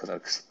bence bu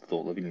kadar kısıtlı da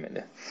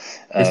olabilmeli.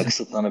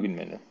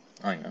 Kısıtlanabilmeli.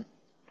 Aynen.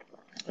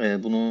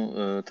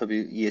 Bunu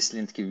tabii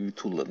ESLint gibi bir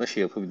tool'la da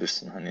şey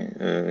yapabilirsin. Hani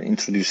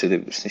introduce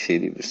edebilirsin,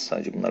 şey diyebilirsin.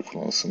 Sadece bunlar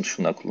kullanılsın,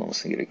 şunlar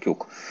kullanılsın gerek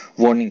yok.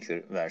 Warning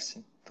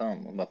versin tamam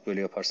mı? Bak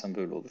böyle yaparsan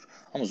böyle olur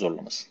ama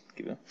zorlamasın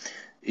gibi.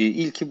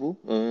 İlki bu.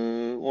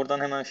 Oradan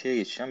hemen şeye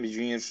geçeceğim. Bir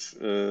junior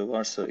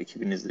varsa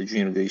ekibinizde,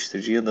 junior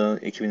geliştirici ya da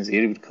ekibinize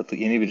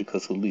yeni biri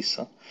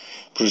katıldıysa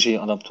projeye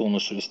adapte olma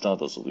süresi daha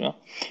da azalıyor.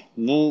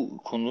 Bu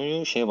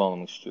konuyu şeye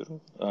bağlamak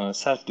istiyorum.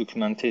 Self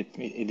dokümente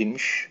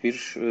edilmiş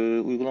bir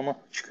uygulama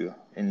çıkıyor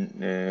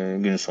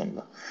günün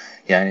sonunda.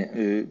 Yani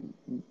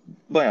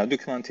bayağı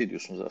dokümante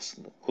ediyorsunuz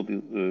aslında.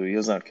 Kodu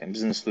yazarken,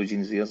 business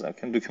logic'inizi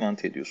yazarken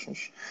dokümante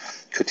ediyorsunuz.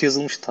 Kötü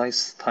yazılmış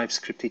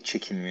Typescript'te hiç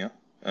çekinmiyor.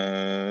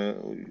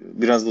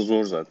 Biraz da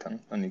zor zaten.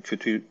 Hani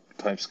kötü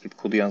TypeScript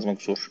kodu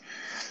yazmak zor.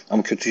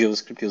 Ama kötü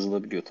JavaScript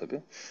yazılabiliyor tabii.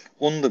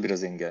 Onu da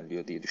biraz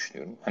engelliyor diye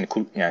düşünüyorum. Hani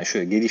yani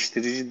şöyle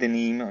geliştirici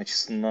deneyimi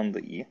açısından da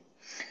iyi.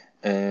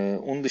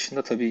 Onun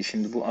dışında tabii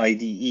şimdi bu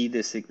IDE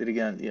destekleri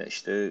geldi ya,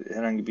 işte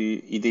herhangi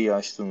bir IDE'yi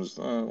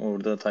açtığınızda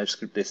orada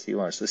TypeScript desteği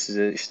varsa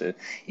size işte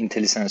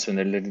IntelliSense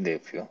önerileri de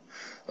yapıyor.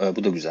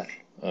 Bu da güzel.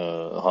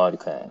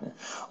 Harika yani.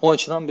 O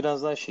açıdan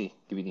biraz daha şey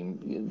gibi diyeyim.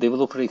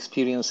 Developer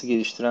experience'ı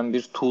geliştiren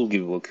bir tool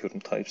gibi bakıyorum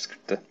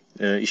TypeScript'te.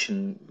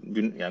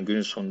 Yani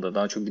günün sonunda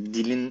daha çok bir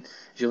dilin,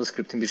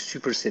 JavaScript'in bir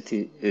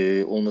superseti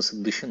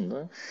olması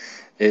dışında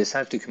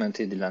self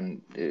dokümente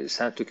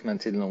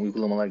edilen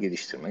uygulamalar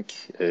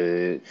geliştirmek,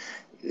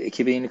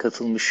 ekibe yeni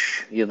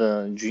katılmış ya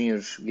da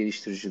junior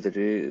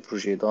geliştiricileri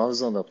projeye daha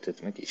hızlı adapte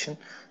etmek için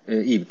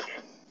iyi bir tool.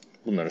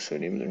 Bunları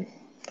söyleyebilirim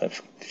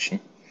TypeScript için.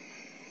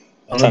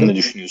 Sen Anladım. ne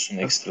düşünüyorsun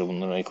ekstra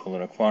bunlara ek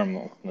olarak? Var mı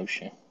aklında bir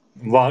şey?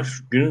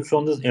 Var. Günün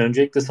sonunda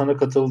öncelikle sana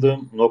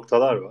katıldığım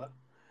noktalar var.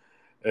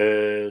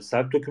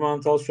 Self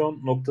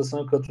dokümantasyon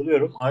noktasına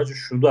katılıyorum. Ayrıca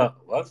şu da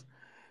var.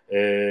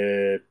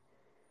 Ee,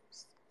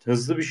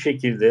 Hızlı bir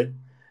şekilde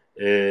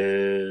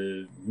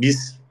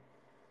biz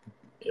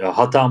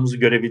hatamızı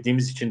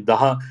görebildiğimiz için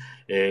daha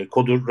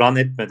kodu run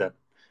etmeden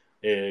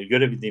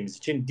görebildiğimiz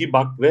için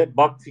debug ve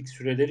bug fix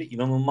süreleri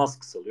inanılmaz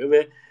kısalıyor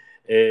ve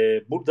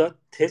burada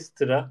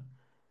tester'a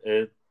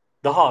e,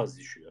 daha az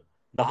düşüyor.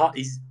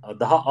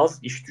 Daha az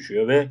iş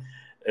düşüyor ve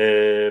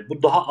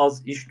bu daha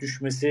az iş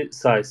düşmesi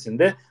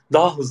sayesinde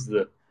daha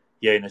hızlı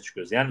yayına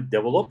çıkıyoruz. Yani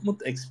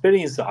development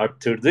experience'ı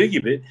arttırdığı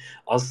gibi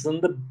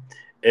aslında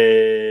e,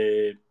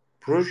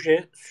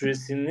 proje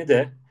süresini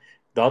de,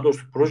 daha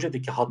doğrusu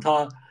projedeki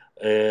hata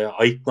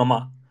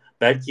ayıklama,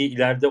 belki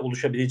ileride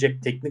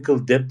oluşabilecek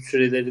technical debt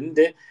sürelerini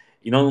de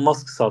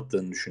inanılmaz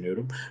kısalttığını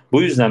düşünüyorum.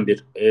 Bu yüzden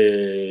bir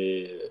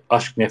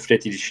aşk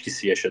nefret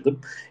ilişkisi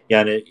yaşadım.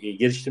 Yani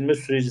geliştirme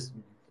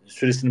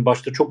süresini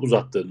başta çok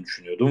uzattığını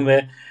düşünüyordum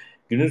ve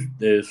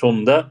günün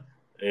sonunda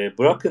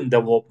bırakın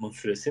development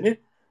süresini,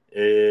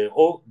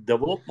 o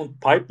development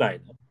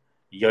pipeline'ı,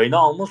 yayına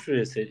alma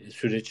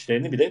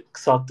süreçlerini bile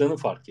kısalttığını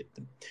fark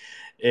ettim.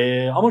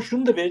 Ama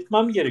şunu da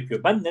belirtmem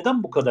gerekiyor. Ben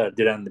neden bu kadar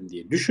direndim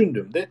diye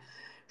düşündüğümde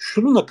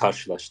şununla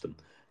karşılaştım.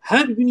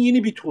 Her gün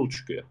yeni bir tool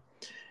çıkıyor.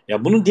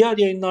 Ya bunu diğer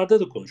yayınlarda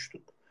da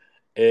konuştuk.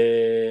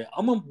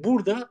 Ama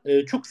burada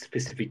çok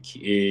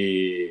spesifik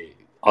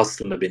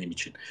aslında benim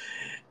için.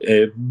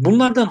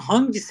 Bunlardan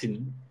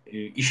hangisinin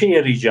işe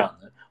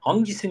yarayacağını,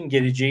 hangisinin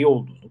geleceği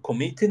olduğunu,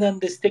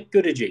 community'den destek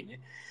göreceğini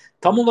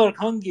tam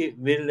olarak hangi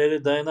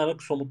verilere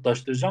dayanarak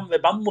somutlaştıracağım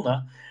ve ben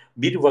buna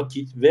bir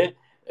vakit ve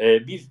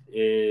bir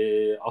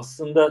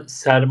aslında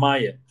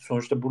sermaye.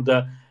 Sonuçta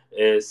burada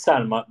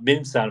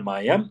benim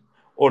sermayem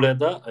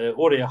orada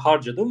oraya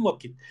harcadığım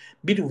vakit.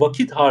 Bir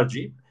vakit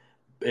harcayıp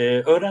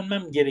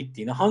öğrenmem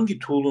gerektiğini, hangi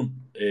tool'un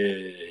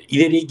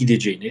ileriye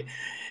gideceğini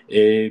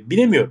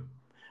bilemiyorum.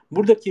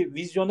 Buradaki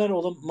vizyoner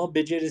olma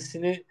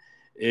becerisini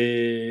e,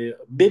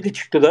 belli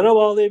çıktılara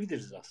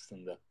bağlayabiliriz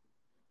aslında.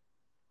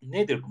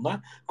 Nedir bunlar?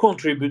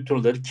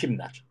 Contributor'ları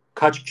kimler?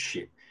 Kaç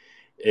kişi?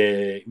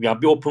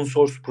 Ya bir open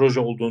source proje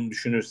olduğunu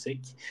düşünürsek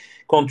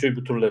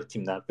contributor'ları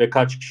kimler ve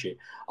kaç kişi?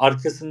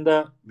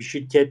 Arkasında bir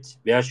şirket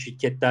veya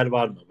şirketler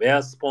var mı?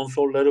 Veya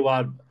sponsorları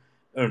var mı?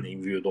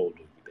 Örneğin Vue'da olduğu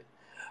gibi.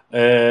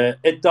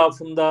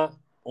 Etrafında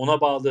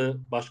ona bağlı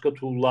başka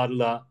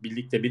tool'larla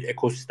birlikte bir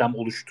ekosistem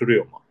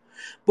oluşturuyor mu?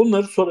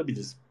 Bunları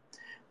sorabiliriz.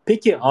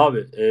 Peki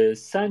abi,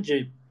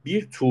 sence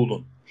bir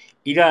tool'un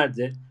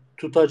ileride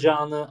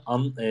tutacağını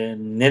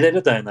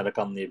nelere dayanarak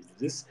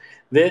anlayabiliriz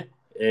ve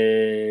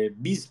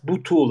biz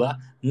bu tool'a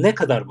ne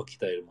kadar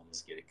vakit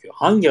ayırmamız gerekiyor?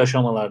 Hangi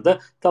aşamalarda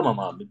tamam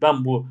abi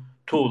ben bu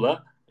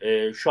tool'a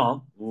şu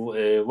an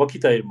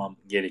vakit ayırmam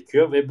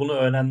gerekiyor ve bunu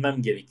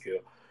öğrenmem gerekiyor.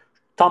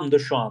 Tam da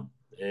şu an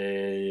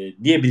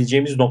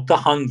diyebileceğimiz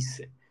nokta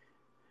hangisi?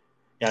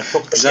 Yani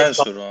çok da Güzel geç.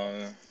 soru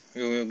abi.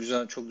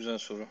 Güzel, çok güzel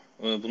soru.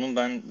 Bunun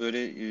ben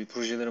böyle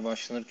projelere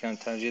başlanırken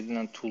tercih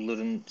edilen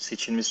tool'ların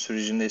seçilmesi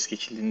sürecinde es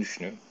geçildiğini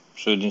düşünüyorum.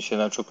 Söylediğin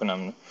şeyler çok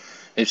önemli.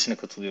 Hepsine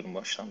katılıyorum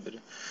baştan beri.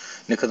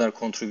 Ne kadar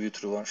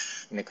contributor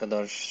var, ne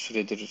kadar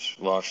süredir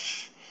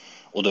var.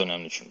 O da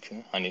önemli çünkü.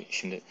 Hani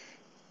şimdi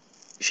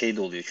şey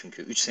de oluyor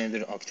çünkü 3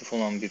 senedir aktif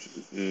olan bir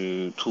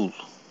tool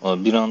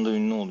bir anda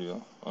ünlü oluyor.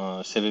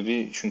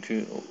 Sebebi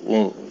çünkü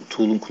o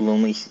tool'un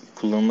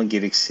kullanılma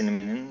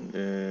gereksiniminin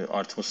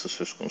artması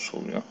söz konusu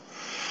oluyor.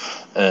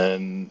 E,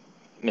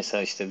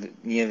 Mesela işte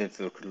niye web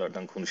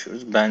worker'lardan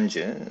konuşuyoruz?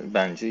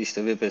 Bence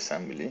işte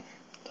WebAssembly,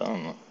 tamam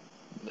mı?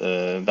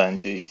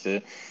 Bence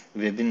işte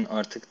web'in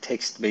artık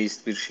text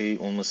based bir şey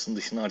olmasının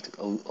dışında artık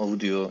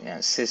audio,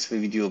 yani ses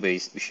ve video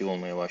based bir şey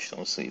olmaya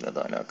başlamasıyla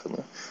da alakalı.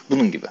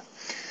 Bunun gibi.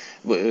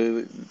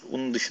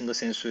 Onun dışında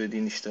senin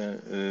söylediğin işte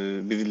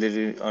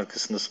birileri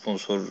arkasında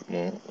sponsor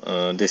mu,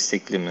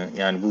 destekli mi?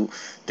 Yani bu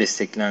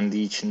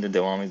desteklendiği için de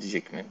devam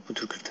edecek mi? Bu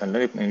tür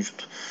kriterler hep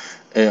mevcut.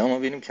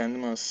 Ama benim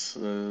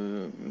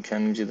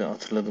kendimce de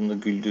hatırladığımda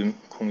güldüğüm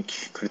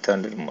komik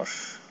kriterlerim var.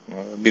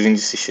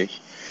 Birincisi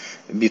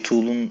bir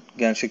tool'un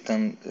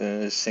gerçekten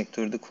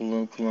sektörde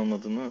kullanıp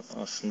kullanmadığını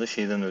aslında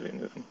şeyden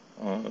öğreniyorum.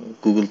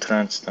 Google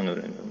Trends'ten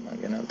öğreniyorum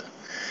ben genelde.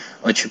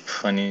 Açıp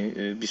hani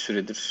bir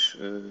süredir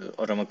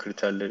arama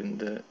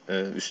kriterlerinde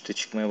üste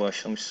çıkmaya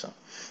başlamışsa,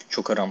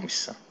 çok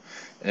aranmışsa,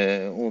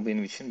 o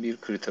benim için bir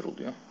kriter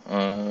oluyor.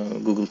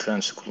 Google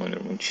Trends'i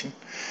kullanıyorum onun için.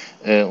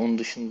 Onun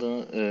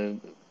dışında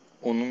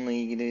onunla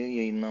ilgili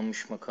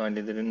yayınlanmış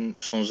makalelerin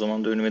son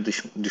zamanda önüme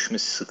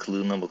düşmesi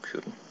sıklığına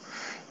bakıyorum.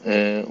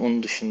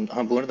 Onun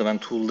dışında, bu arada ben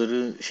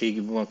tool'ları şey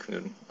gibi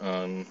bakmıyorum.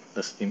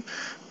 Nasıl diyeyim?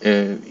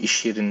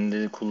 İş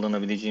yerinde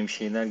kullanabileceğim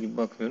şeyler gibi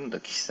bakmıyorum da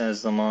kişisel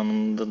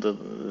zamanımda da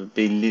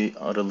belli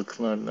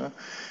aralıklarla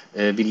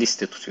bir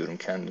liste tutuyorum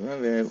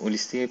kendime ve o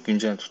listeyi hep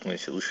güncel tutmaya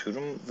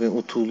çalışıyorum ve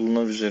o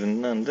tool'lar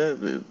üzerinden de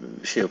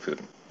şey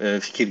yapıyorum.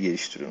 Fikir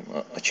geliştiriyorum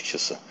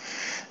açıkçası.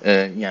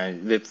 Yani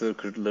web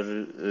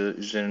worker'ları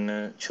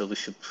üzerine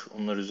çalışıp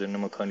onlar üzerine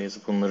makale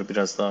yazıp onları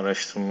biraz daha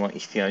araştırma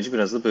ihtiyacı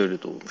biraz da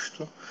böyle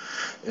doğmuştu.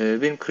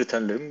 Benim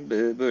kriterlerim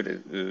böyle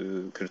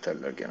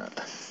kriterler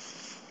genelde.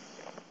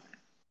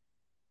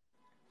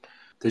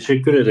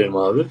 Teşekkür ederim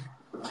abi.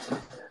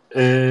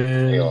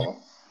 Eyvallah.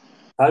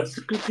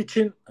 Typescript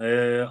için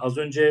az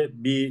önce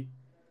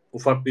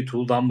ufak bir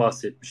tool'dan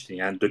bahsetmiştin.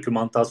 Yani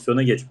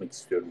dokümantasyona geçmek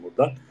istiyorum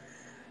burada.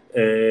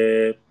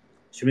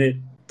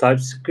 Şimdi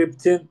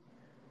TypeScript'in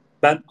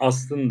ben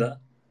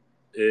aslında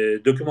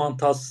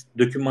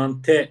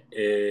dokümante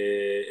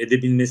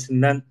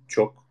edebilmesinden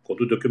çok,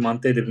 kodu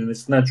dokümante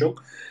edebilmesinden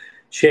çok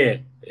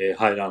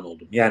hayran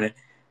oldum. Yani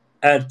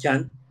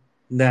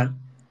erkenden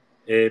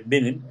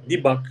benim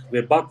debug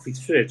ve bug fix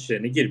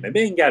süreçlerine girmemi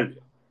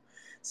engelliyor.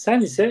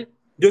 Sen ise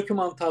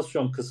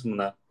dokümantasyon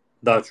kısmına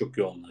daha çok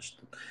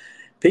yoğunlaştın.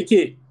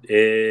 Peki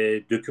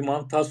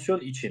dokümantasyon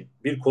için,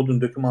 bir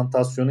kodun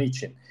dokümantasyonu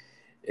için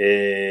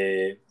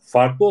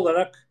farklı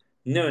olarak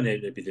ne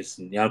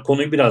önerebilirsin? Yani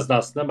konuyu biraz da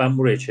aslında ben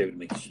buraya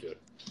çevirmek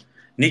istiyorum.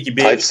 Ne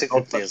gibi?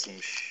 TypeScript'te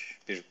yazılmış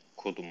bir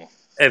kodu mu?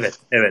 Evet,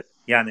 evet.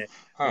 Yani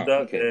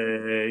burada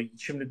Okey.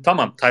 şimdi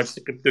tamam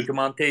TypeScript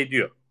dokümante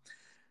ediyor.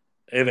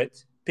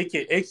 Evet. Peki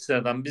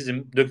ekstradan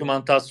bizim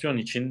dokümantasyon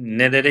için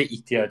nelere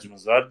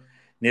ihtiyacımız var?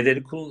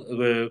 Neleri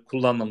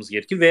kullanmamız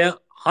gerekir veya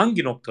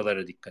hangi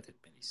noktalara dikkat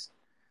etmeliyiz?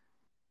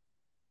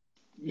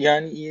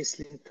 Yani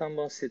ESLint'ten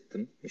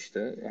bahsettim.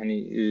 İşte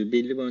hani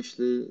belli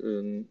başlı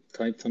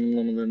type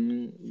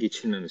tanımlamalarının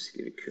geçilmemesi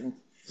gerekiyor.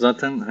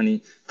 Zaten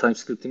hani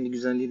TypeScript'in bir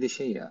güzelliği de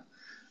şey ya,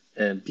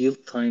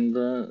 build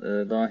time'da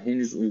daha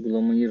henüz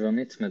uygulamayı run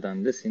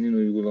etmeden de senin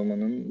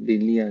uygulamanın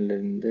belli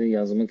yerlerinde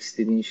yazmak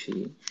istediğin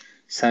şeyi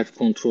self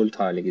controlled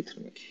hale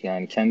getirmek.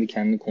 Yani kendi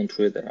kendini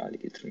kontrol eder hale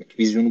getirmek.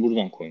 Vizyonu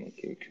buradan koymak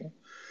gerekiyor.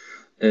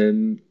 E,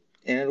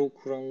 Eğer o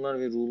kurallar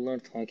ve rule'lar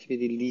takip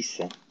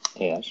edildiyse,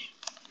 eğer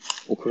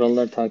o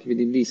kurallar takip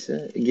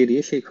edildiyse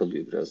geriye şey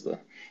kalıyor biraz da.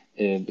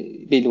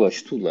 Belli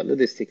başlı tool'larla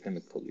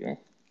desteklemek kalıyor.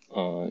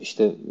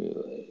 İşte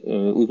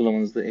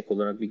uygulamanızda ek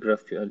olarak bir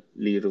GraphQL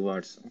layer'ı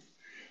varsa,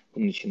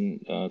 bunun için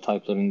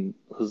type'ların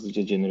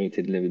hızlıca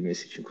generate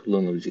edilebilmesi için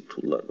kullanılabilecek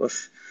tool'lar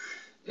var.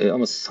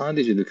 Ama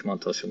sadece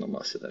dokümantasyondan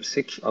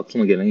bahsedersek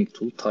aklıma gelen ilk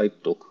tool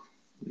TypeDoc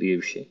diye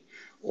bir şey.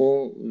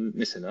 O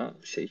mesela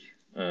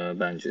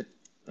bence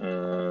e,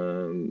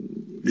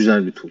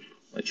 güzel bir tool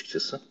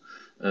açıkçası.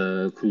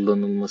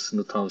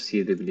 Kullanılmasını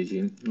tavsiye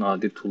edebileceğim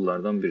nadir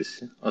tool'lardan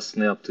birisi.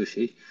 Aslında yaptığı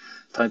şey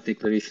type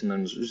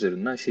declaration'larınız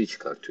üzerinden şey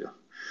çıkartıyor.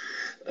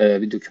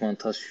 Bir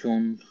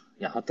dokümantasyon,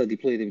 ya hatta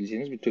deploy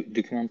edebileceğiniz bir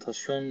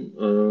dokümantasyon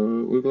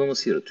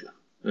uygulaması yaratıyor.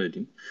 Öyle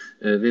diyeyim.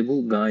 Ve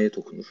bu gayet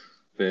okunur.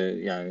 Ve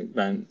yani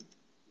ben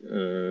e,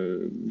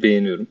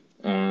 beğeniyorum.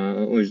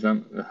 O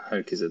yüzden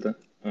herkese de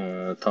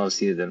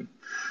tavsiye ederim.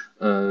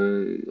 E,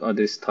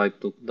 Adres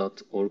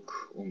typedoc.org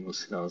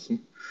olması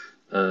lazım.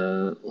 E,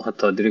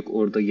 Hatta direkt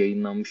orada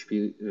yayınlanmış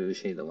bir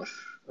şey de var.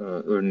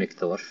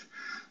 Örnek de var.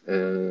 E,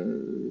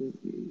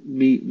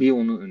 bir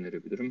onu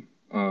önerebilirim.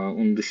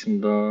 Onun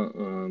dışında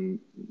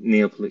ne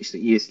yapılır? İşte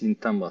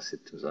ESLint'ten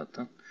bahsettim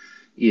zaten.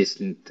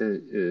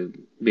 ESLint'te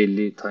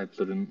belli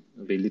type'ların,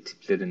 belli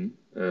tiplerin,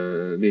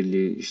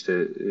 belli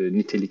işte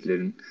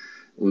niteliklerin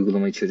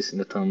uygulama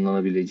içerisinde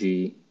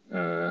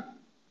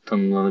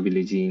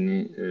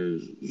tanımlanabileceğini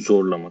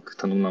zorlamak,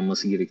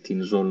 tanımlanması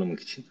gerektiğini zorlamak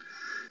için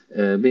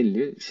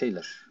belli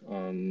şeyler,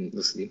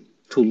 nasıl diyeyim,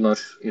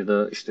 tool'lar ya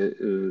da işte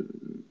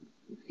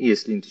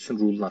ESLint için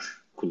rule'lar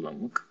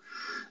kullanmak.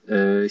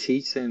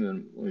 Hiç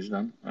sevmiyorum o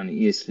yüzden.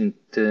 Hani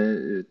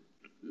ESLint'te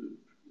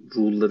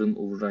rule'ların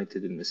override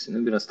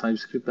edilmesini. Biraz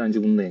TypeScript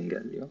bence bunu da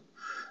engelliyor.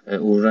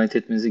 overwrite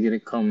etmenize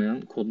gerek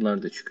kalmayan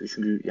kodlar da çıkıyor.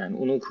 Çünkü yani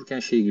onu okurken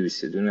şey gibi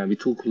hissediyorum. Yani bir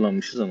tool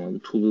kullanmışız ama bu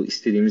tool'u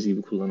istediğimiz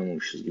gibi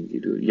kullanamamışız gibi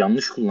geliyor.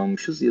 Yanlış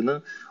kullanmışız ya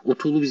da o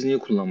tool'u biz niye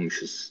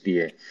kullanmışız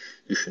diye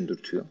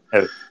düşündürtüyor.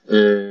 Evet.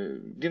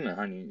 Değil mi?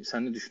 Hani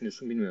sen ne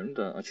düşünüyorsun bilmiyorum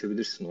da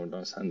açabilirsin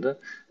oradan sen de.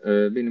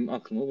 Benim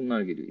aklıma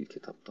bunlar geliyor ilk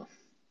etapta.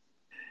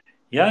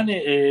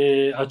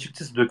 Yani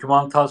açıkçası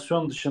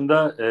dokümantasyon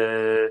dışında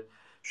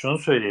şunu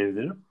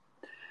söyleyebilirim.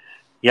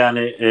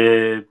 Yani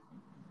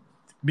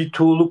bir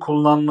tool'u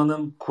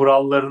kullanmanın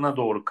kurallarına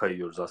doğru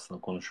kayıyoruz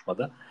aslında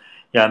konuşmada.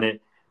 Yani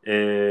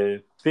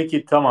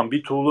peki tamam,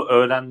 bir tool'u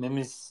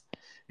öğrenmemiz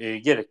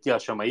gerektiği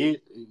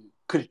aşamayı,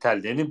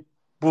 kriterlerini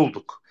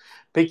bulduk.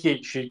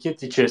 Peki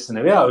şirket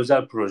içerisinde veya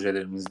özel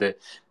projelerimizde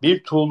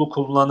bir tool'u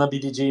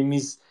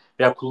kullanabileceğimiz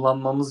veya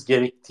kullanmamız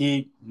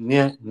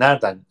gerektiğini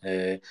nereden,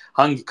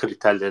 hangi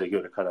kriterlere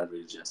göre karar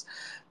vereceğiz?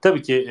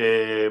 Tabii ki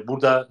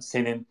burada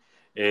senin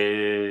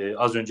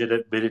az önce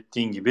de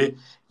belirttiğin gibi,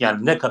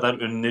 yani ne kadar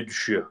önüne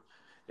düşüyor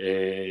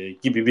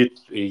gibi bir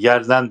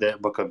yerden de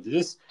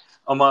bakabiliriz.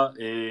 Ama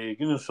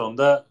günün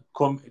sonunda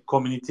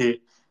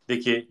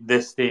community'deki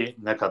desteği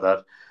ne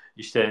kadar,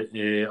 işte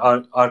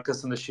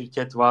arkasında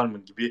şirket var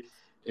mı gibi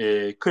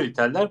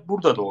kriterler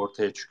burada da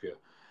ortaya çıkıyor.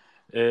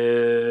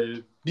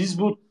 Biz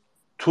bu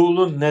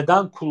tool'u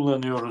neden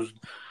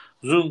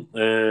kullanıyoruz'un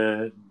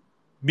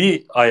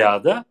bir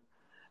ayağı da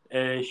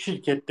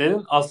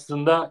şirketlerin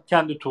aslında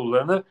kendi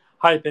tool'larını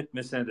hype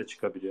etmesine de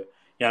çıkabiliyor.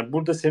 Yani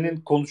burada senin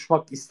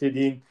konuşmak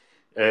istediğin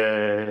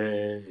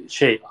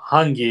şey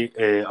hangi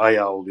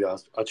ayağı oluyor?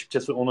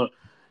 Açıkçası onu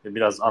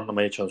biraz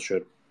anlamaya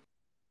çalışıyorum.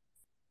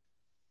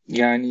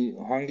 Yani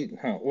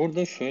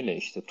orada şöyle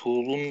işte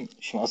tool'un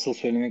şimdi asıl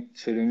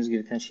söylememiz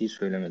gereken şeyi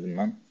söylemedim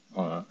ben.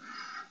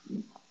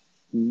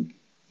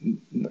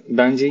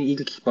 Bence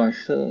ilk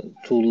başta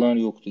tool'lar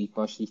yoktu. İlk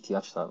başta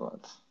ihtiyaçlar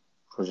vardı.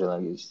 Projeler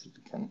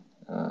geliştirirken.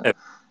 Evet.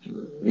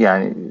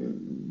 Yani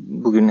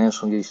bugün en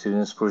son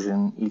geliştirdiğiniz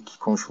projenin ilk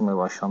konuşulmaya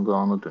başlandığı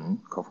ana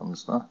dönün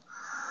kafanızda.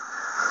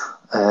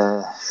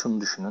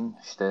 Şunu düşünün.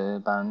 İşte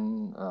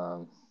ben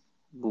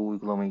bu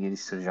uygulamayı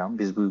geliştireceğim.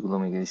 Biz bu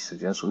uygulamayı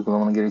geliştireceğiz.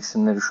 Uygulamanın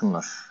gereksinimleri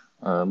şunlar.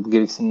 Bu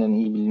gereksinimlerin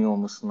iyi biliniyor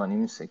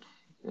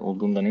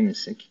olduğundan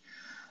eminsek,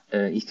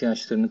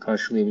 ihtiyaçlarını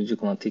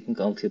karşılayabilecek olan teknik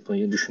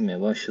altyapıyı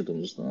düşünmeye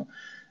başladığımızda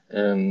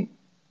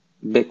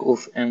back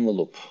of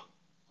envelope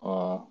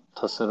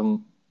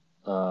tasarım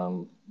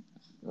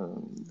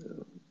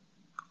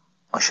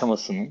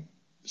aşamasının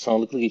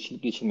sağlıklı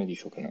geçilip geçilmediği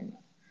çok önemli.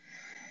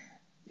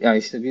 Yani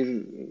işte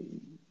bir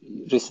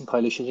resim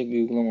paylaşılacak bir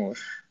uygulama var.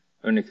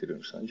 Örnek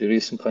veriyorum sadece.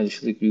 Resim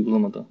paylaşılacak bir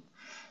uygulamada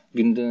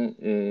günde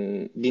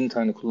 1000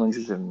 tane kullanıcı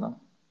üzerinden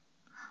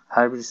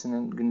her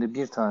birisinin günde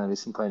bir tane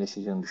resim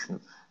paylaşacağını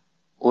düşünüp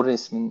o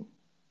resmin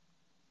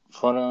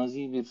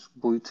farazi bir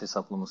boyut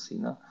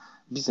hesaplamasıyla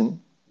bizim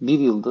bir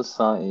yılda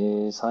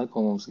sahip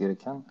olmamız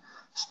gereken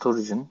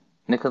storage'ın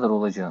ne kadar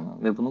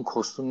olacağını ve bunun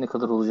cost'un ne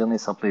kadar olacağını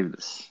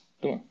hesaplayabiliriz.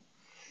 Değil mi?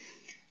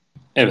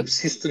 Evet.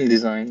 System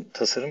design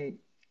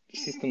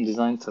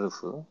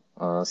tarafı,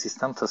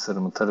 sistem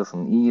tasarımı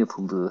tarafının iyi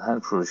yapıldığı her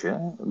proje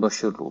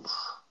başarılı olur.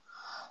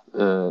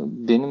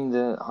 Benim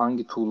de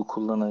hangi tool'u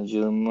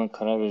kullanacağıma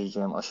karar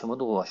vereceğim aşama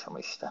da o aşama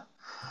işte.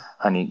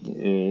 Hani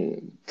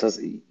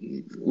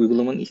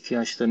uygulamanın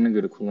ihtiyaçlarına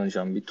göre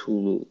kullanacağım bir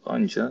tool'u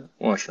ancak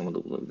o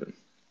aşamada bulabilirim.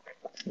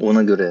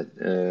 Ona göre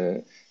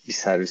bir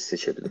servis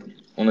seçebilirim.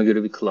 Ona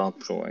göre bir cloud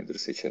provider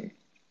seçerim.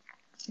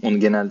 Onu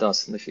genelde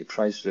aslında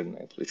price üzerine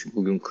yapılıyor. Çünkü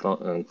bugün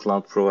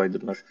cloud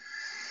provider'lar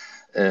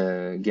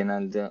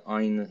genelde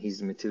aynı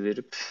hizmeti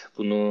verip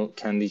bunu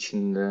kendi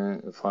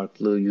içinde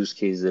farklı use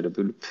case'lere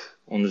bölüp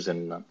onun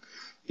üzerinden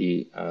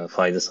bir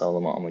fayda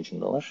sağlama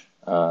amacındalar.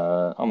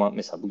 Ama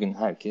mesela bugün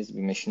herkes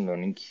bir machine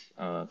learning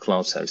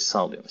cloud servisi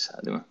sağlıyor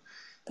mesela, değil mi?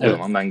 O Evet.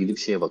 zaman ben gidip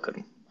şeye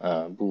bakarım.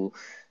 Bu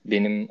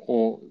benim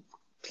o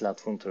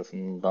platform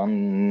tarafından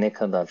ne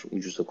kadar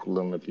ucuza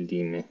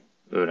kullanılabildiğimi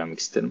öğrenmek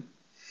isterim.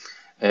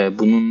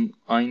 Bunun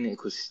aynı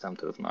ekosistem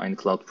tarafından, aynı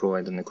cloud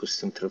provider'ın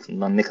ekosistemi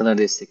tarafından ne kadar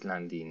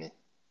desteklendiğini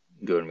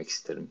görmek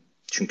isterim.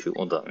 Çünkü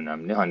o da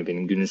önemli. Hani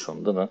benim günün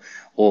sonunda da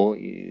o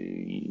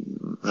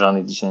run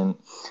edeceğim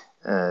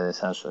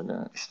sen söyle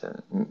işte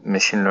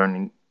machine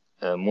learning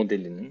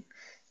modelinin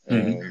Hı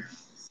hı.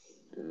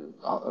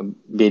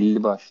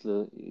 belli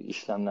başlı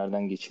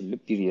işlemlerden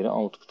geçirilip bir yere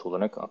output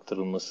olarak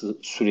aktarılması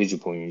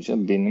süreci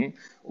boyunca benim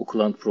o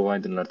cloud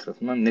provider'lar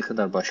tarafından ne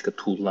kadar başka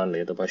tool'larla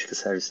ya da başka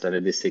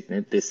servislerle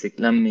desteklenip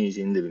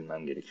desteklenmeyeceğini de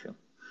bilmem gerekiyor.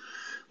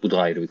 Bu da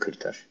ayrı bir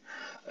kriter.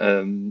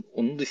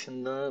 Onun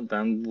dışında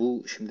ben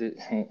bu şimdi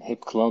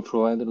hep cloud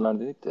provider'lar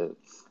dedik de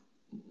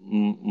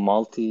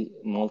multi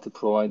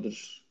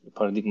provider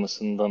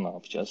paradigmasında ne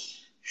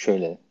yapacağız?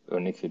 Şöyle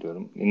örnek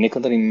veriyorum. Ne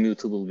kadar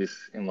immutable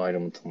bir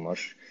environment'ım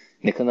var.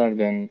 Ne kadar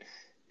benim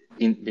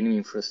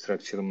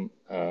infrastructure'ım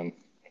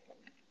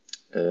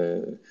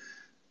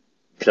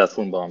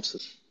platform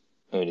bağımsız.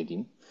 Öyle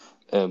diyeyim.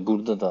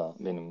 Burada da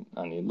benim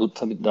hani bu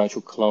tabii daha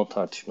çok cloud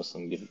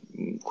tartışmasının bir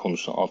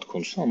konusu, alt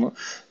konusu ama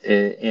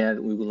eğer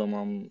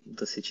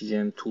uygulamamda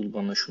seçeceğim tool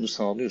bana şunu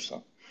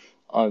sağlıyorsa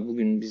Abi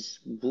bugün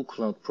biz bu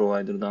cloud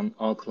provider'dan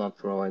A cloud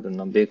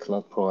provider'dan B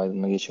cloud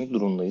provider'ına geçmek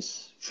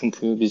durumundayız.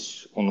 Çünkü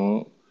biz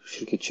onu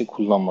şirketçe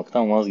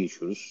kullanmaktan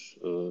vazgeçiyoruz.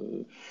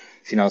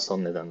 Finansal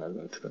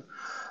nedenlerden ötürü.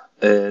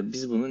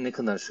 Biz bunu ne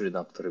kadar sürede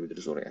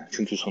aktarabiliriz oraya?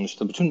 Çünkü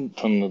sonuçta bütün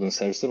tanımladığın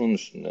servisler onun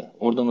üstünde.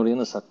 Oradan oraya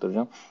nasıl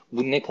aktaracağım?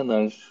 Bu ne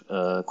kadar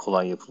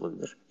kolay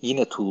yapılabilir?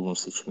 Yine tool'un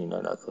seçimiyle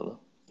alakalı.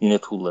 Yine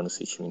tool'ların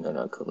seçimiyle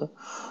alakalı.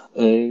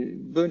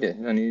 Böyle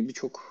yani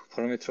birçok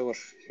parametre var.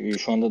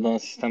 Şu anda daha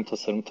sistem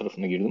tasarımı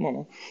tarafına girdim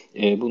ama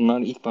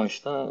bunlar ilk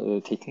başta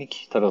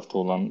teknik tarafta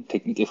olan,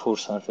 teknik efor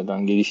sarf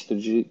eden,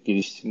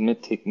 geliştirme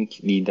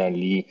teknik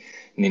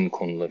liderliğinin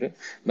konuları.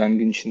 Ben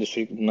gün içinde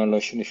sürekli bunlarla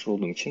aşırı neşir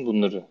olduğum için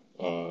bunları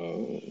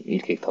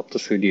ilk etapta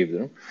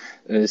söyleyebilirim.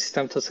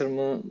 Sistem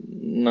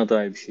tasarımına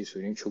dair bir şey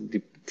söyleyeyim. Çok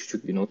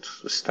küçük bir not.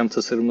 Sistem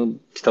tasarımı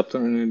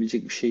kitaptan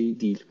öğrenilebilecek bir şey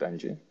değil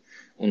bence.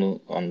 Onu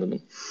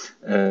anladım.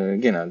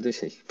 Genelde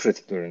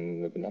pratikte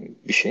öğrenilebilen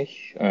bir şey.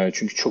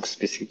 Çünkü çok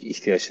spesifik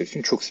ihtiyaçlar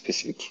için çok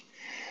spesifik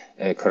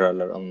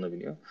kararlar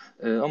alınabiliyor.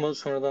 Ama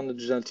sonradan da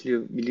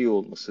düzeltilebiliyor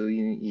olması,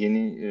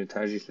 yeni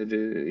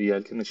tercihleri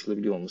yelken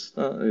açılabiliyor olması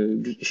da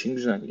işin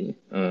güzelliği,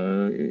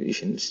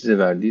 işin size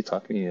verdiği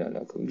tatminiyle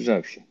alakalı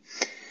güzel bir şey.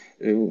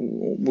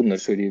 Bunları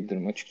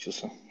söyleyebilirim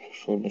açıkçası.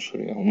 Sorduğun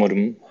soruya.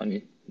 Umarım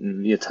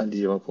yeterli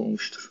cevap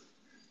olmuştur.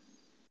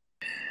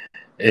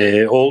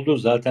 Oldu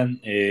zaten,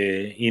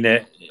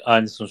 yine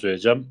aynısını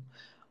söyleyeceğim.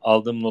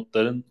 Aldığım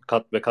notların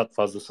kat ve kat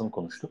fazlasını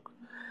konuştuk.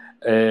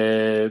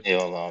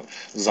 Eyvallah abi.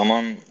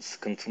 Zaman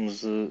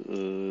sıkıntımızı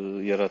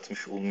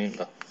yaratmış olmayayım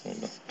da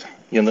orada.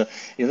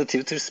 Ya da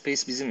Twitter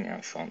Space bizim ya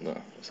şu anda.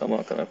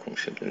 Sabaha kadar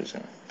konuşabiliriz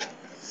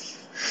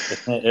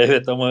yani.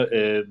 Evet ama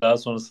daha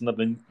sonrasında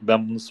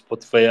ben bunu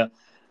Spotify'a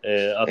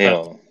atar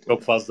Eyvallah.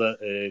 çok fazla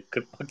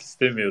kırpmak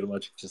istemiyorum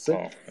açıkçası.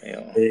 Tamam.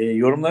 Eyvallah.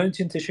 Yorumların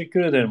için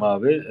teşekkür ederim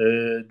abi.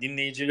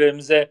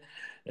 Dinleyicilerimize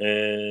e,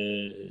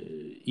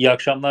 iyi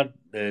akşamlar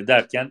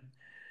derken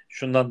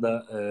şundan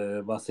da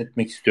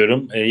bahsetmek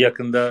istiyorum.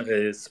 Yakında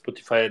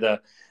Spotify'a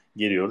da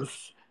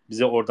geliyoruz.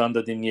 Bizi oradan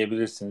da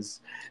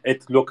dinleyebilirsiniz.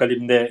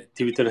 Lokalimde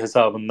Twitter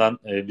hesabından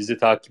bizi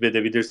takip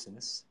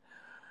edebilirsiniz.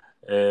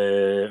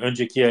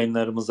 Önceki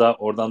yayınlarımıza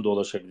oradan da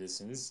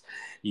ulaşabilirsiniz.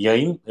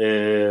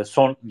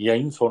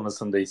 Yayın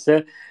sonrasında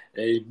ise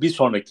bir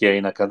sonraki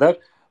yayına kadar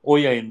o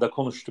yayında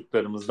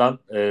konuştuklarımızdan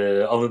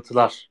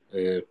alıntılar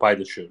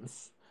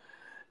paylaşıyoruz.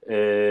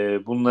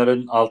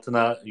 Bunların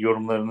altına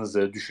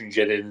yorumlarınızı,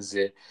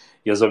 düşüncelerinizi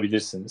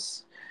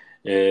yazabilirsiniz.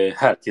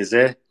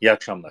 Herkese iyi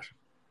akşamlar.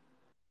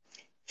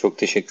 Çok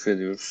teşekkür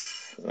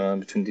ediyoruz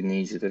bütün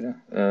dinleyicilere.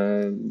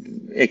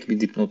 Ek bir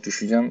dipnot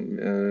düşeceğim.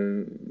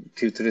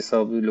 Twitter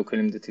hesabı,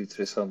 lokalimde Twitter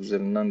hesabı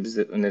üzerinden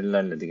bize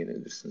önerilerle de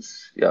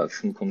gelebilirsiniz. Ya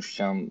şunu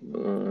konuşacağım,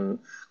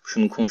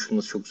 şunun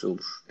konuşulması çok güzel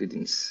olur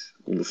dediğiniz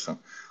olursa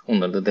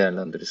onları da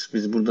değerlendiririz.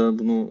 Biz burada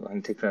bunu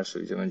tekrar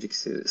söyleyeceğim. Önceki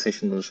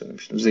session'da da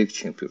söylemiştim. Zevk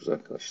için yapıyoruz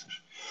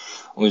arkadaşlar.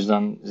 O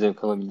yüzden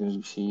zevk alabildiğimiz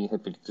bir şeyi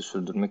hep birlikte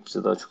sürdürmek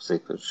bize daha çok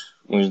zevk verir.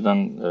 O yüzden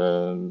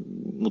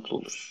mutlu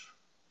oluruz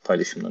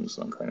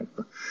paylaşımlarınızdan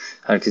kaynaklı.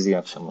 Herkese iyi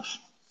akşamlar.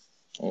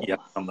 İyi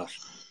Eyvallah. akşamlar.